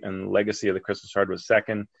Gate, and Legacy of the Crystal Shard was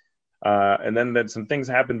second. And then some things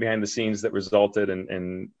happened behind the scenes that resulted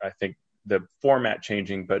in I think, the format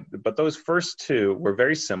changing. But those first two were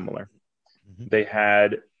very similar. Mm-hmm. They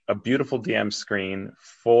had a beautiful DM screen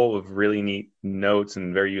full of really neat notes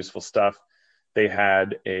and very useful stuff. They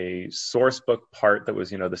had a source book part that was,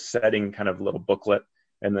 the setting kind of little booklet,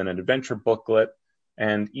 and then an adventure booklet.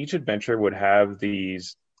 And each adventure would have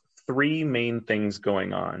these three main things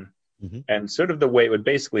going on. Mhm. And sort of the way it would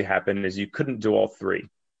basically happen is you couldn't do all three.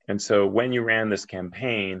 And so when you ran this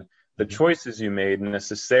campaign, the choices you made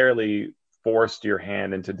necessarily forced your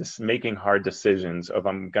hand into making hard decisions of,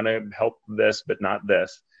 I'm going to help this, but not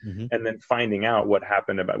this. Mhm. And then finding out what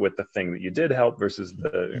happened with the thing that you did help versus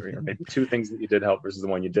or maybe two things that you did help versus the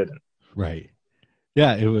one you didn't. Right.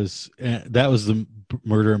 Yeah, it was that was the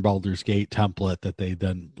Murder in Baldur's Gate template that they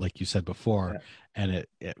done, like you said before, and it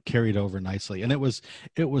carried over nicely. And it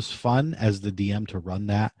was fun as the DM to run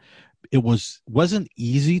that. It wasn't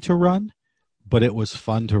easy to run, but it was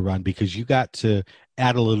fun to run because you got to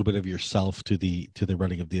add a little bit of yourself to the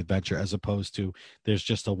running of the adventure, as opposed to there's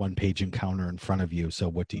just a one-page encounter in front of you. So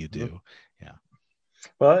what do you do? Yeah.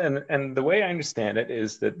 Well, and the way I understand it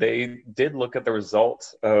is that they did look at the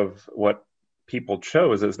results of what people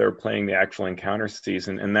chose as they were playing the actual encounter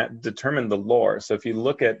season, and that determined the lore. So if you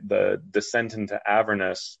look at the Descent into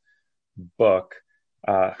Avernus book,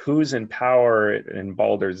 who's in power in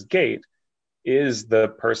Baldur's Gate is the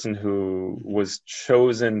person who was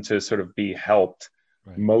chosen to sort of be helped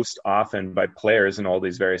most often by players in all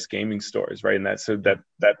these various gaming stores, right? And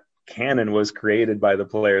that canon was created by the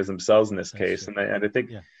players themselves in this case. And I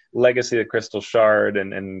think Legacy of the Crystal Shard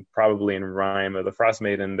and probably in Rime of the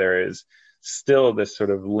Frostmaiden, there is still this sort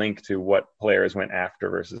of link to what players went after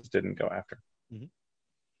versus didn't go after. Mm-hmm.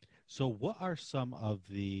 So what are some of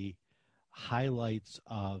the highlights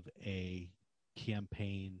of a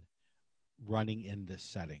campaign running in this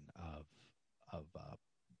setting of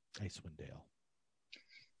Icewind Dale?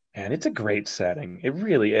 And it's a great setting. It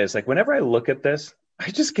really is. Like, whenever I look at this, I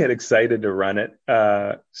just get excited to run it.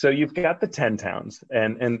 So you've got the 10 towns,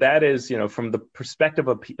 and that is, from the perspective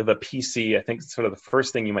of a PC, I think sort of the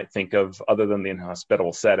first thing you might think of, other than the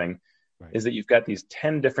inhospitable setting, is that you've got these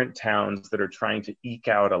 10 different towns that are trying to eke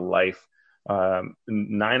out a life. 9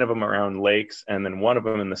 of them around lakes, and then 1 of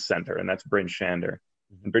them in the center, and that's Bryn Shander.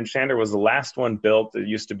 And Bryn Shander was the last one built. It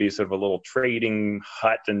used to be sort of a little trading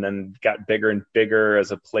hut, and then got bigger and bigger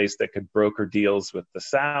as a place that could broker deals with the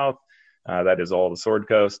south. That is all the Sword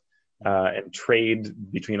Coast, and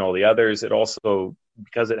trade between all the others. It also,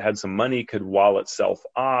 because it had some money, could wall itself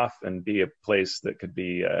off and be a place that could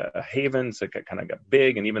be a haven. So it kind of got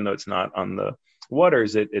big, and even though it's not on the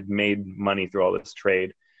waters, it made money through all this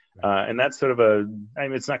trade. And that's sort of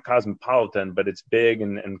it's not cosmopolitan, but it's big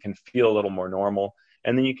and can feel a little more normal.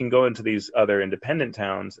 And then you can go into these other independent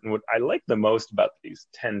towns. And what I like the most about these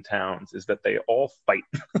 10 towns is that they all fight.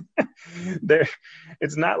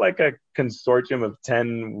 It's not like a consortium of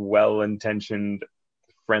 10 well-intentioned,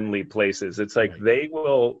 friendly places. It's like they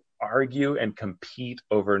will argue and compete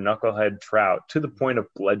over knucklehead trout to the point of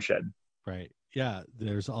bloodshed. Right. Yeah.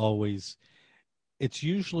 It's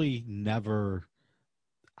usually never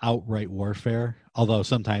outright warfare, although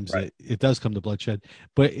sometimes it does come to bloodshed,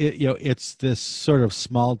 but it's this sort of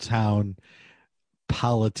small town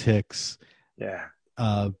politics,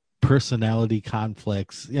 personality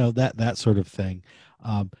conflicts, that sort of thing,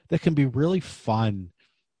 that can be really fun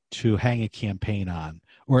to hang a campaign on,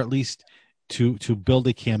 or at least to build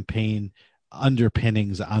a campaign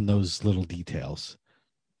underpinnings on those little details.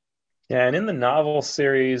 Yeah, and in the novel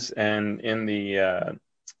series and in the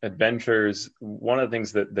adventures, one of the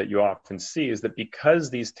things that you often see is that because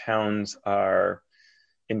these towns are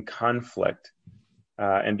in conflict,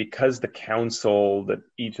 and because the council that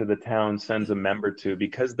each of the towns sends a member to,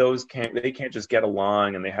 because they can't just get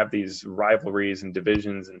along, and they have these rivalries and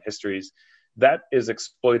divisions and histories, that is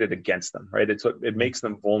exploited against them, right? It makes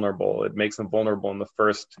them vulnerable. It makes them vulnerable in the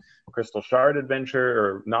first Crystal Shard adventure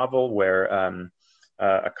or novel, where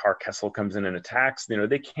a Carkessel comes in and attacks.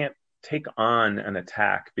 They can't take on an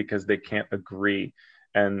attack because they can't agree,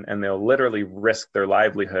 and they'll literally risk their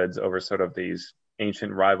livelihoods over sort of these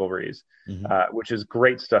ancient rivalries, which is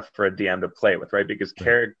great stuff for a DM to play with, right? Because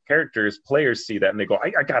players see that and they go,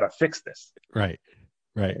 I gotta fix this, right?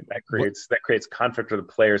 And that creates conflict for the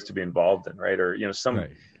players to be involved in, right? Or some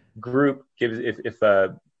group gives, if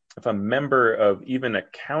a member of even a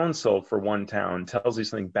council for one town tells you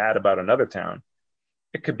something bad about another town,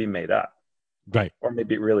 it could be made up. Right. Or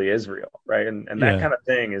maybe it really is real, right? And that kind of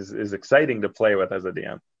thing is exciting to play with as a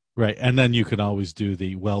DM. Right. And then you can always do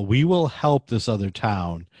we will help this other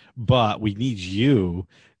town, but we need you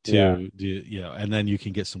to do, and then you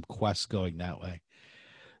can get some quests going that way.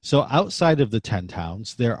 So outside of the 10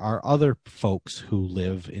 towns, there are other folks who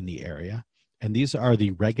live in the area, and these are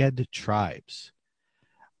the Reged tribes.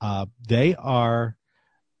 They are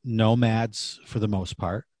nomads for the most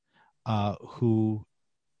part, who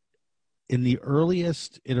in the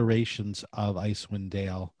earliest iterations of Icewind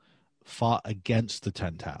Dale fought against the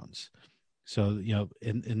 10 towns. So,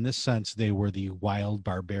 in this sense, they were the wild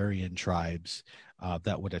barbarian tribes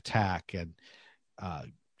that would attack, and uh,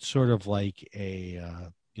 sort of like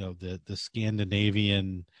the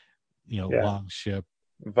Scandinavian, Yeah. longship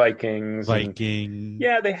Vikings and Viking.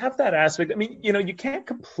 yeah, they have that aspect. I mean, you can't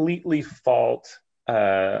completely fault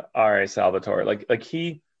R.A. Salvatore. Like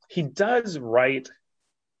he does write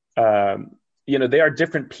they are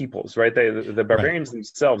different peoples, right? The Right. barbarians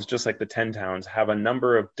themselves, just like the Ten Towns, have a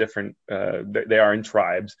number of different. They are in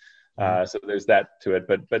tribes, Mhm. so there's that to it.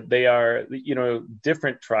 But they are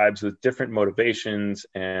different tribes with different motivations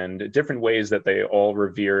and different ways that they all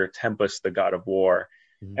revere Tempest, the god of war,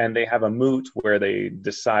 Mhm. and they have a moot where they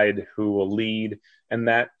decide who will lead, and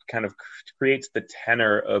that kind of creates the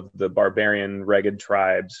tenor of the barbarian ragged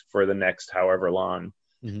tribes for the next however long.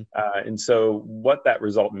 Mhm. And so what that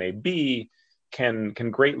result may be can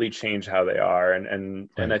greatly change how they are. And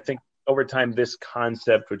Right. I think over time, this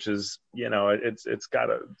concept, which is, it's got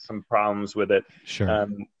some problems with it. Sure.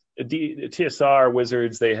 Um, TSR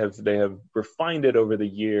Wizards, they have refined it over the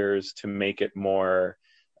years to make it more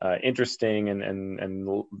interesting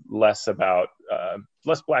and less about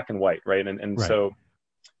less black and white, right? And Right. so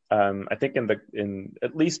I think in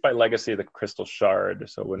at least by Legacy of the Crystal Shard,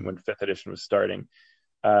 so when fifth edition was starting,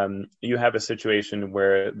 you have a situation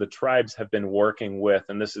where the tribes have been working with,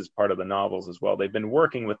 and this is part of the novels as well, they've been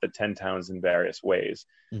working with the Ten Towns in various ways.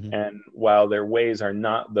 Mhm. And while their ways are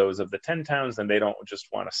not those of the Ten Towns, and they don't just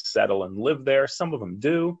want to settle and live there, some of them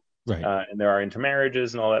do. Right. And there are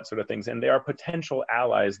intermarriages and all that sort of things. And they are potential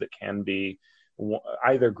allies that can be,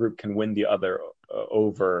 either group can win the other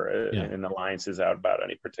over Yeah. in alliances out about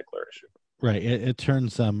any particular issue. Right. It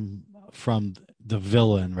turns them from the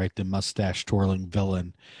villain, right, the mustache twirling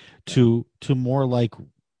villain, to more like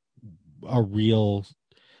a real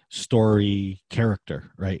story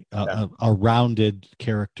character, right? Yeah. A rounded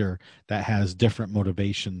character that has different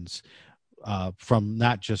motivations from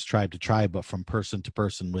not just tribe to tribe, but from person to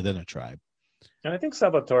person within a tribe. And I think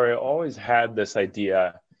Salvatore always had this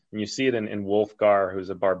idea, and you see it in Wolfgar, who's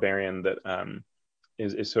a barbarian that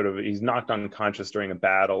is sort of, he's knocked unconscious during a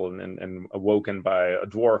battle and awoken by a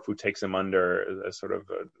dwarf who takes him under a sort of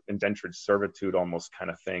indentured servitude almost kind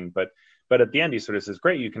of thing. But at the end, he sort of says,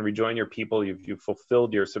 "Great, you can rejoin your people. You've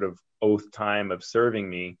fulfilled your sort of oath time of serving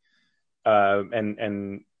me."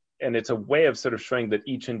 And it's a way of sort of showing that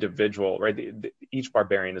each individual, right, each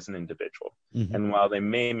barbarian is an individual. Mm-hmm. And while they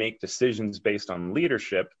may make decisions based on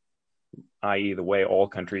leadership, i.e. the way all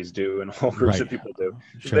countries do and all groups Right. of people do,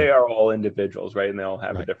 Sure. they are all individuals, right? And they all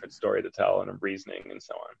have Right. a different story to tell and a reasoning and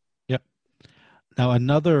so on. Yep. Now,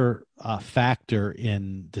 another factor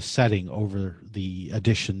in the setting over the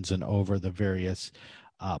editions and over the various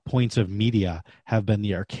points of media have been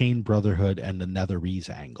the Arcane Brotherhood and the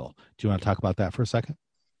Netherese angle. Do you want to talk about that for a second?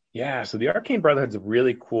 Yeah, so the Arcane Brotherhood's a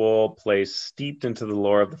really cool place steeped into the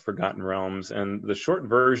lore of the Forgotten Realms. And the short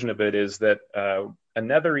version of it is that a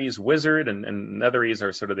Netherese wizard, and Netherese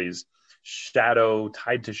are sort of these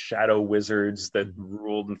tied to shadow wizards that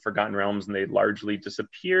ruled in Forgotten Realms, and they largely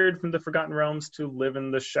disappeared from the Forgotten Realms to live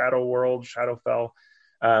in the shadow world, Shadowfell.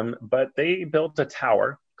 But they built a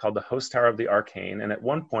tower called the Host Tower of the Arcane, and at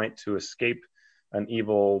one point, to escape an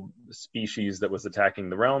evil species that was attacking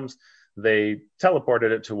the realms, they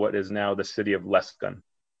teleported it to what is now the city of Lesgun.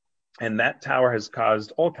 And that tower has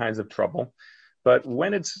caused all kinds of trouble. But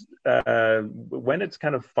when it's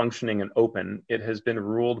kind of functioning and open, it has been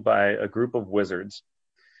ruled by a group of wizards.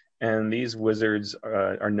 And these wizards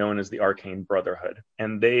are known as the Arcane Brotherhood.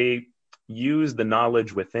 And they use the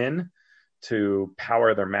knowledge within to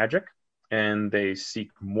power their magic. And they seek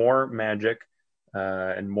more magic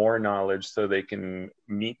and more knowledge so they can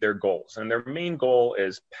meet their goals. And their main goal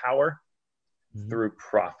is power through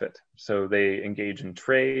profit. So they engage in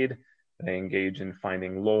trade, they engage in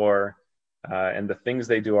finding lore, and the things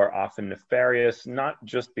they do are often nefarious, not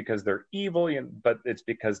just because they're evil, but it's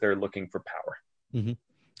because they're looking for power. Mm-hmm.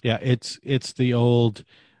 Yeah, it's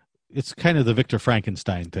kind of the Victor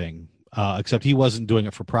Frankenstein thing, except he wasn't doing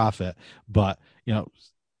it for profit, but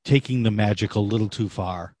taking the magic a little too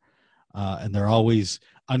far. And they're always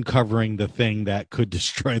uncovering the thing that could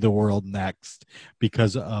destroy the world next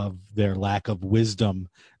because of their lack of wisdom,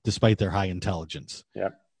 despite their high intelligence. Yeah.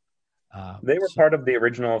 They were part of the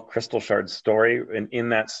original Crystal Shard story. And in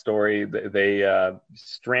that story, they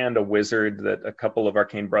strand a wizard that a couple of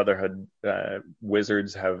Arcane Brotherhood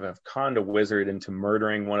wizards have conned a wizard into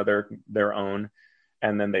murdering one of their own.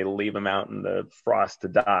 And then they leave him out in the frost to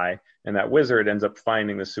die. And that wizard ends up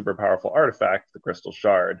finding the super powerful artifact, the Crystal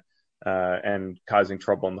Shard, and causing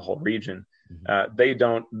trouble in the whole region. They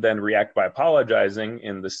don't then react by apologizing.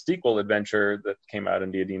 In the sequel adventure that came out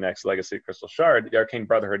in D&D Next Legacy of Crystal Shard, the Arcane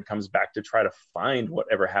Brotherhood comes back to try to find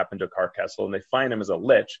whatever happened to Carcassel, and they find him as a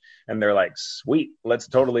lich, and they're like, sweet, let's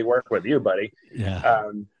totally work with you, buddy.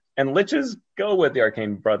 Yeah. And liches go with the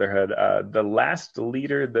Arcane Brotherhood. The last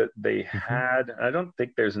leader that they had, I don't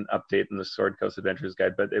think there's an update in the Sword Coast Adventures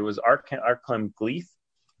Guide, but it was Arclem Gleith.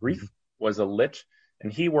 Grief was a lich,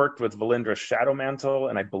 and he worked with Valindra Shadowmantle,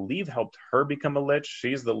 and I believe helped her become a lich.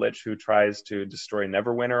 She's the lich who tries to destroy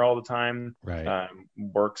Neverwinter all the time. Right.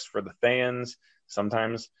 Works for the Thaens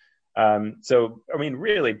sometimes. So, I mean,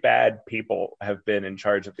 really bad people have been in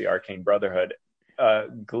charge of the Arcane Brotherhood.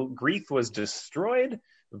 Grief was destroyed.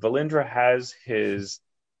 Valindra has his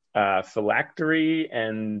phylactery,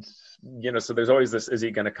 and so there's always this: is he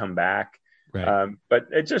going to come back? Right. But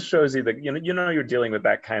it just shows you that you're dealing with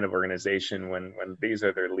that kind of organization when these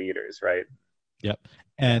are their leaders, right? Yep.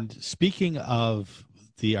 And speaking of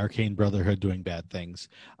the Arcane Brotherhood doing bad things,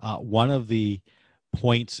 one of the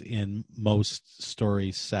points in most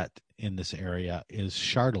stories set in this area is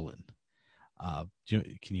Chardalyn. Can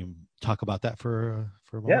you talk about that for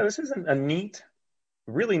a moment? Yeah, this is a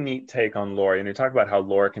really neat take on lore, and you talk about how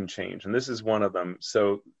lore can change, and this is one of them.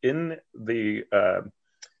 So in the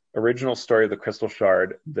original story of the Crystal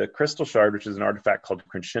Shard, which is an artifact called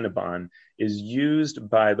Crinchinaban, is used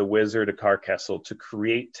by the wizard of Carcassel to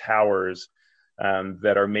create towers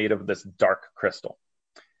that are made of this dark crystal.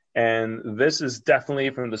 And this is definitely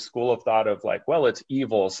from the school of thought of like, well, it's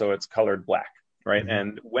evil, so it's colored black, right?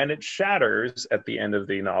 And when it shatters at the end of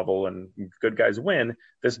the novel and good guys win,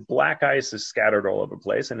 this black ice is scattered all over the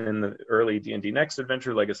place. And in the early D&D Next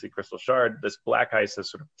Adventure, Legacy Crystal Shard, this black ice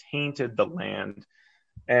has sort of tainted the land.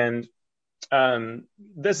 And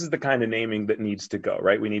this is the kind of naming that needs to go,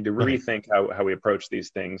 right? We need to rethink how we approach these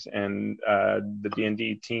things. And the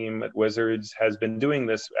D&D team at Wizards has been doing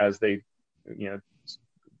this as they,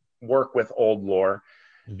 work with old lore.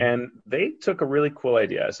 And they took a really cool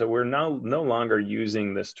idea. So we're now no longer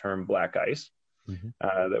using this term black ice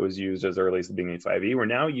that was used as early as the beginning of 5e. We're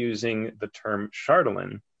now using the term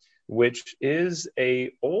Chardalyn, which is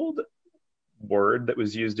a old word that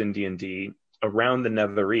was used in D&D around the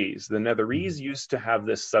Netherese. The Netherese used to have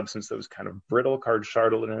this substance that was kind of brittle called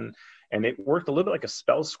Chardalyn, and it worked a little bit like a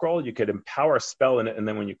spell scroll. You could empower a spell in it, and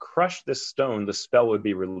then when you crush this stone, the spell would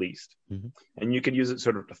be released. And you could use it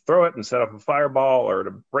sort of to throw it and set up a fireball, or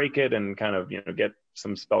to break it and kind of get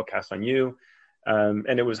some spell cast on you.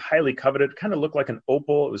 And it was highly coveted. It kind of looked like an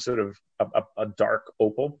opal. It was sort of a dark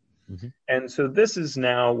opal. And so this is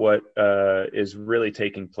now what is really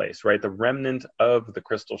taking place, right? The remnant of the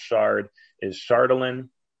Crystal Shard is Chardalyn.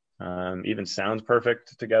 Even sounds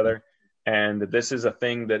perfect together. And this is a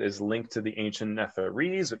thing that is linked to the ancient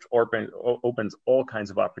Netherese, which opens all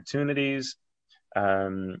kinds of opportunities.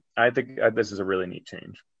 I think this is a really neat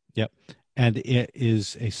change. Yep. And it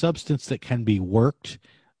is a substance that can be worked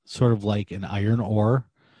sort of like an iron ore,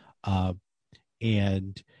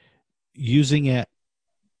 and using it,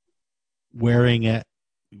 wearing it,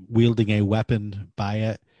 wielding a weapon by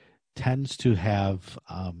it tends to have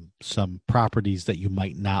some properties that you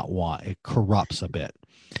might not want. It corrupts a bit.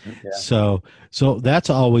 So that's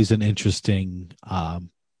always an interesting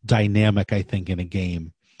dynamic, I think, in a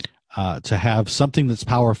game, to have something that's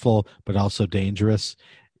powerful but also dangerous.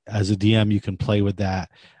 As a DM, you can play with that.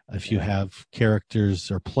 If you have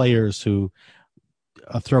characters or players who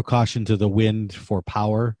throw caution to the wind for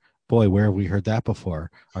power, boy, where have we heard that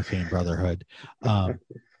before? Arcane Brotherhood. And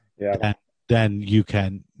then you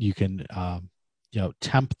can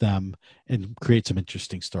tempt them and create some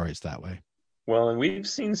interesting stories that way. Well, and we've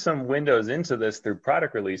seen some windows into this through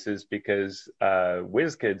product releases, because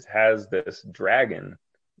WizKids has this dragon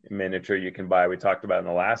miniature you can buy. We talked about in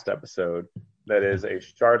the last episode. That is a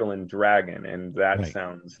Chardalyn dragon, and that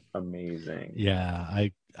sounds amazing. Yeah,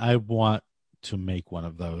 I want to make one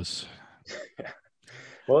of those.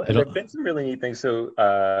 Well, and there have been some really neat things. So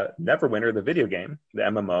Neverwinter, the video game, the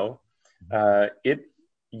MMO, it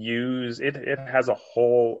has a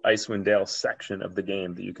whole Icewind Dale section of the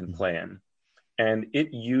game that you can play in. And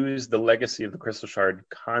it used the Legacy of the Crystal Shard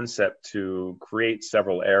concept to create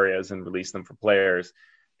several areas and release them for players.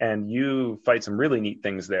 And you fight some really neat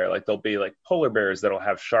things there. Like there'll be like polar bears that'll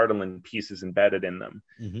have Chardalyn pieces embedded in them.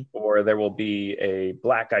 Or there will be a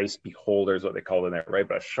black ice beholder is what they call it there, right?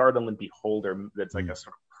 But a Chardalyn beholder that's like a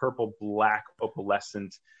sort of purple-black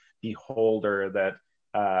opalescent beholder that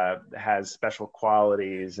has special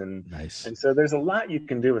qualities. And so there's a lot you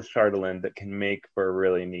can do with Chardalyn that can make for a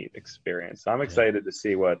really neat experience. So I'm excited to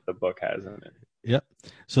see what the book has in it. Yep.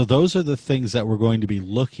 So those are the things that we're going to be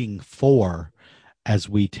looking for as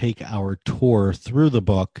we take our tour through the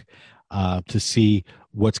book to see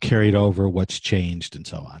what's carried over, what's changed, and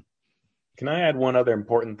so on. Can I add one other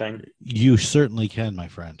important thing? You certainly can, my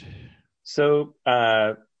friend. So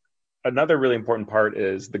another really important part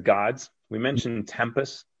is the gods. We mentioned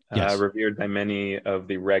Tempest, Yes. revered by many of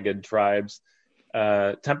the Reged tribes.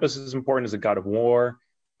 Tempest is important as a god of war,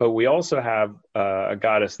 but we also have a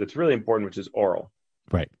goddess that's really important, which is Oral.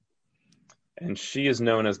 Right. And she is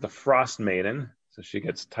known as the Frost Maiden, so she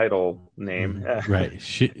gets title name. Right.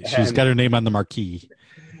 She's got her name on the marquee.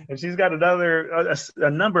 And she's got a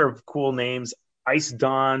number of cool names: Ice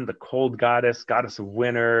Dawn, the Cold Goddess, Goddess of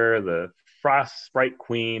Winter, the Frost Sprite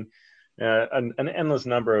Queen, an endless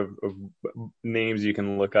number of names you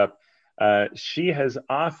can look up. She has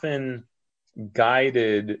often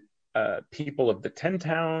guided people of the Ten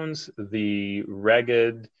Towns, the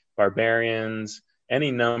Reged, barbarians,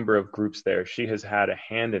 any number of groups there. She has had a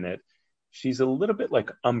hand in it. She's a little bit like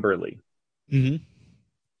Umberly. Mm-hmm.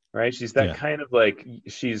 Right? She's that kind of like,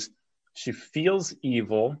 she feels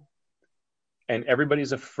evil and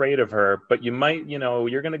everybody's afraid of her, but you might,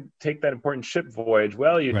 you're going to take that important ship voyage.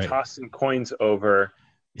 Well, you toss some coins over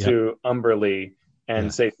to Umberly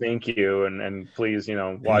and say thank you and please,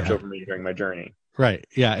 watch over me during my journey. Right.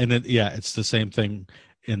 Yeah. And then, it's the same thing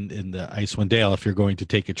in the Icewind Dale. If you're going to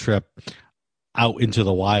take a trip out into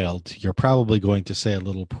the wild, you're probably going to say a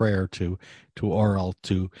little prayer to Oral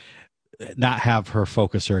to not have her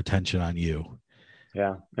focus her attention on you.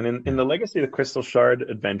 Yeah. And in the Legacy of the Crystal Shard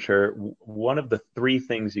adventure, one of the three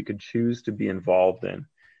things you could choose to be involved in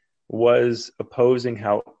was opposing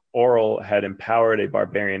how Oral had empowered a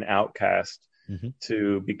barbarian outcast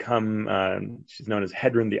to become, she's known as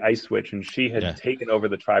Hedron the Ice Witch, and she had taken over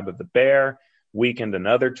the tribe of the Bear, weakened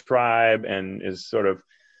another tribe, and is sort of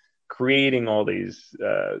creating all these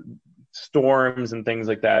storms and things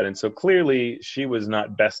like that. And so clearly she was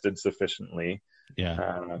not bested sufficiently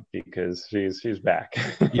because she's back.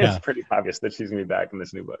 It's pretty obvious that she's gonna be back in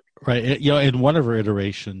this new book, right? In one of her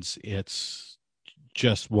iterations, it's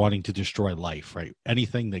just wanting to destroy life, right?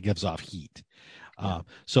 Anything that gives off heat.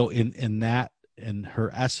 So in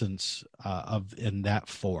her essence in that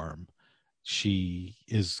form, she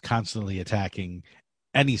is constantly attacking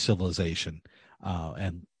any civilization,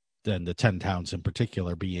 and then the 10 towns in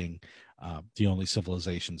particular being the only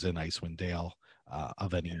civilizations in Icewind Dale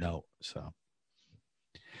of any note. So,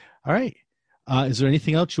 all right. Is there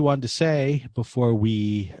anything else you wanted to say before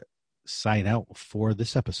we sign out for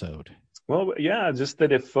this episode? Well, just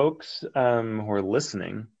that if folks who are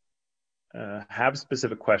listening have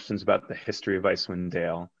specific questions about the history of Icewind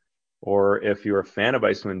Dale, or if you're a fan of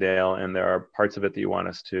Icewind Dale and there are parts of it that you want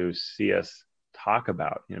us to see us talk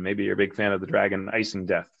about, maybe you're a big fan of the dragon icing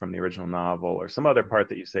death from the original novel, or some other part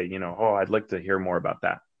that you say, I'd like to hear more about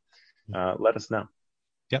that. Let us know.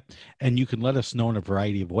 Yep. And you can let us know in a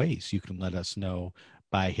variety of ways. You can let us know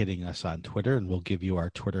by hitting us on Twitter, and we'll give you our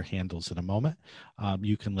Twitter handles in a moment.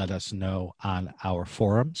 You can let us know on our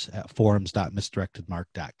forums at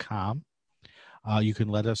forums.misdirectedmark.com. You can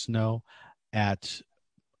let us know at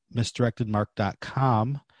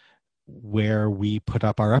misdirectedmark.com, where we put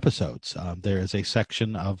up our episodes. There is a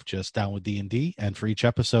section of just Down with D&D, and for each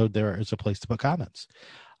episode there is a place to put comments.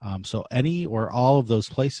 So any or all of those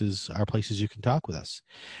places are places you can talk with us.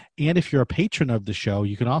 And if you're a patron of the show,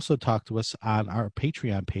 you can also talk to us on our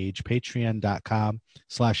Patreon page,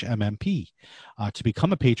 patreon.com/MMP. To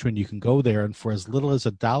become a patron, you can go there, and for as little as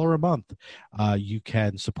 $1 a month, you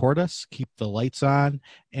can support us, keep the lights on,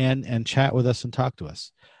 and chat with us and talk to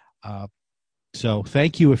us. So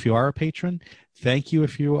thank you if you are a patron. Thank you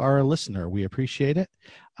if you are a listener. We appreciate it.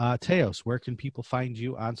 Teos, where can people find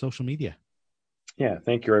you on social media? Yeah,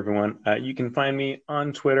 thank you, everyone. You can find me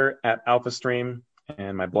on Twitter at AlphaStream,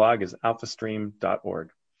 and my blog is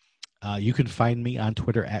alphastream.org. You can find me on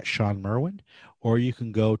Twitter at Sean Merwin, or you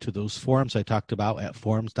can go to those forums I talked about at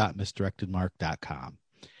forums.misdirectedmark.com.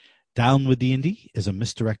 Down with D&D is a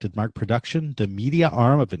Misdirected Mark production, the media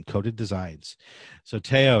arm of Encoded Designs. So,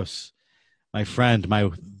 Teos, my friend,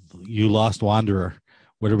 you lost wanderer,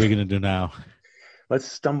 what are we going to do now? Let's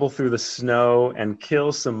stumble through the snow and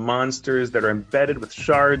kill some monsters that are embedded with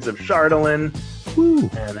shards of Chardolin. Woo.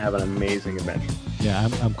 And have an amazing adventure. Yeah,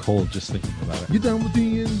 I'm cold just thinking about it. Get down with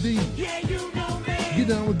D&D. Yeah, you know me. Get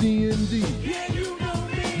down with D&D. Yeah, you know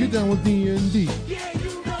me. Get down with D&D. Yeah,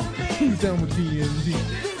 you know me. Who's down with D&D?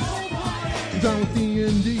 This whole party. You down with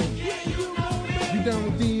D&D? Yeah, you know me. You down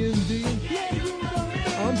with D&D? Yeah, you know me.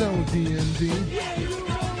 I'm down with D&D. Yeah, you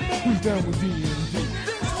know me. Who's down with D&D?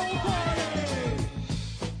 This whole party.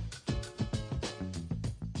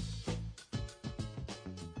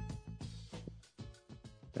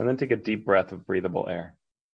 And then take a deep breath of breathable air.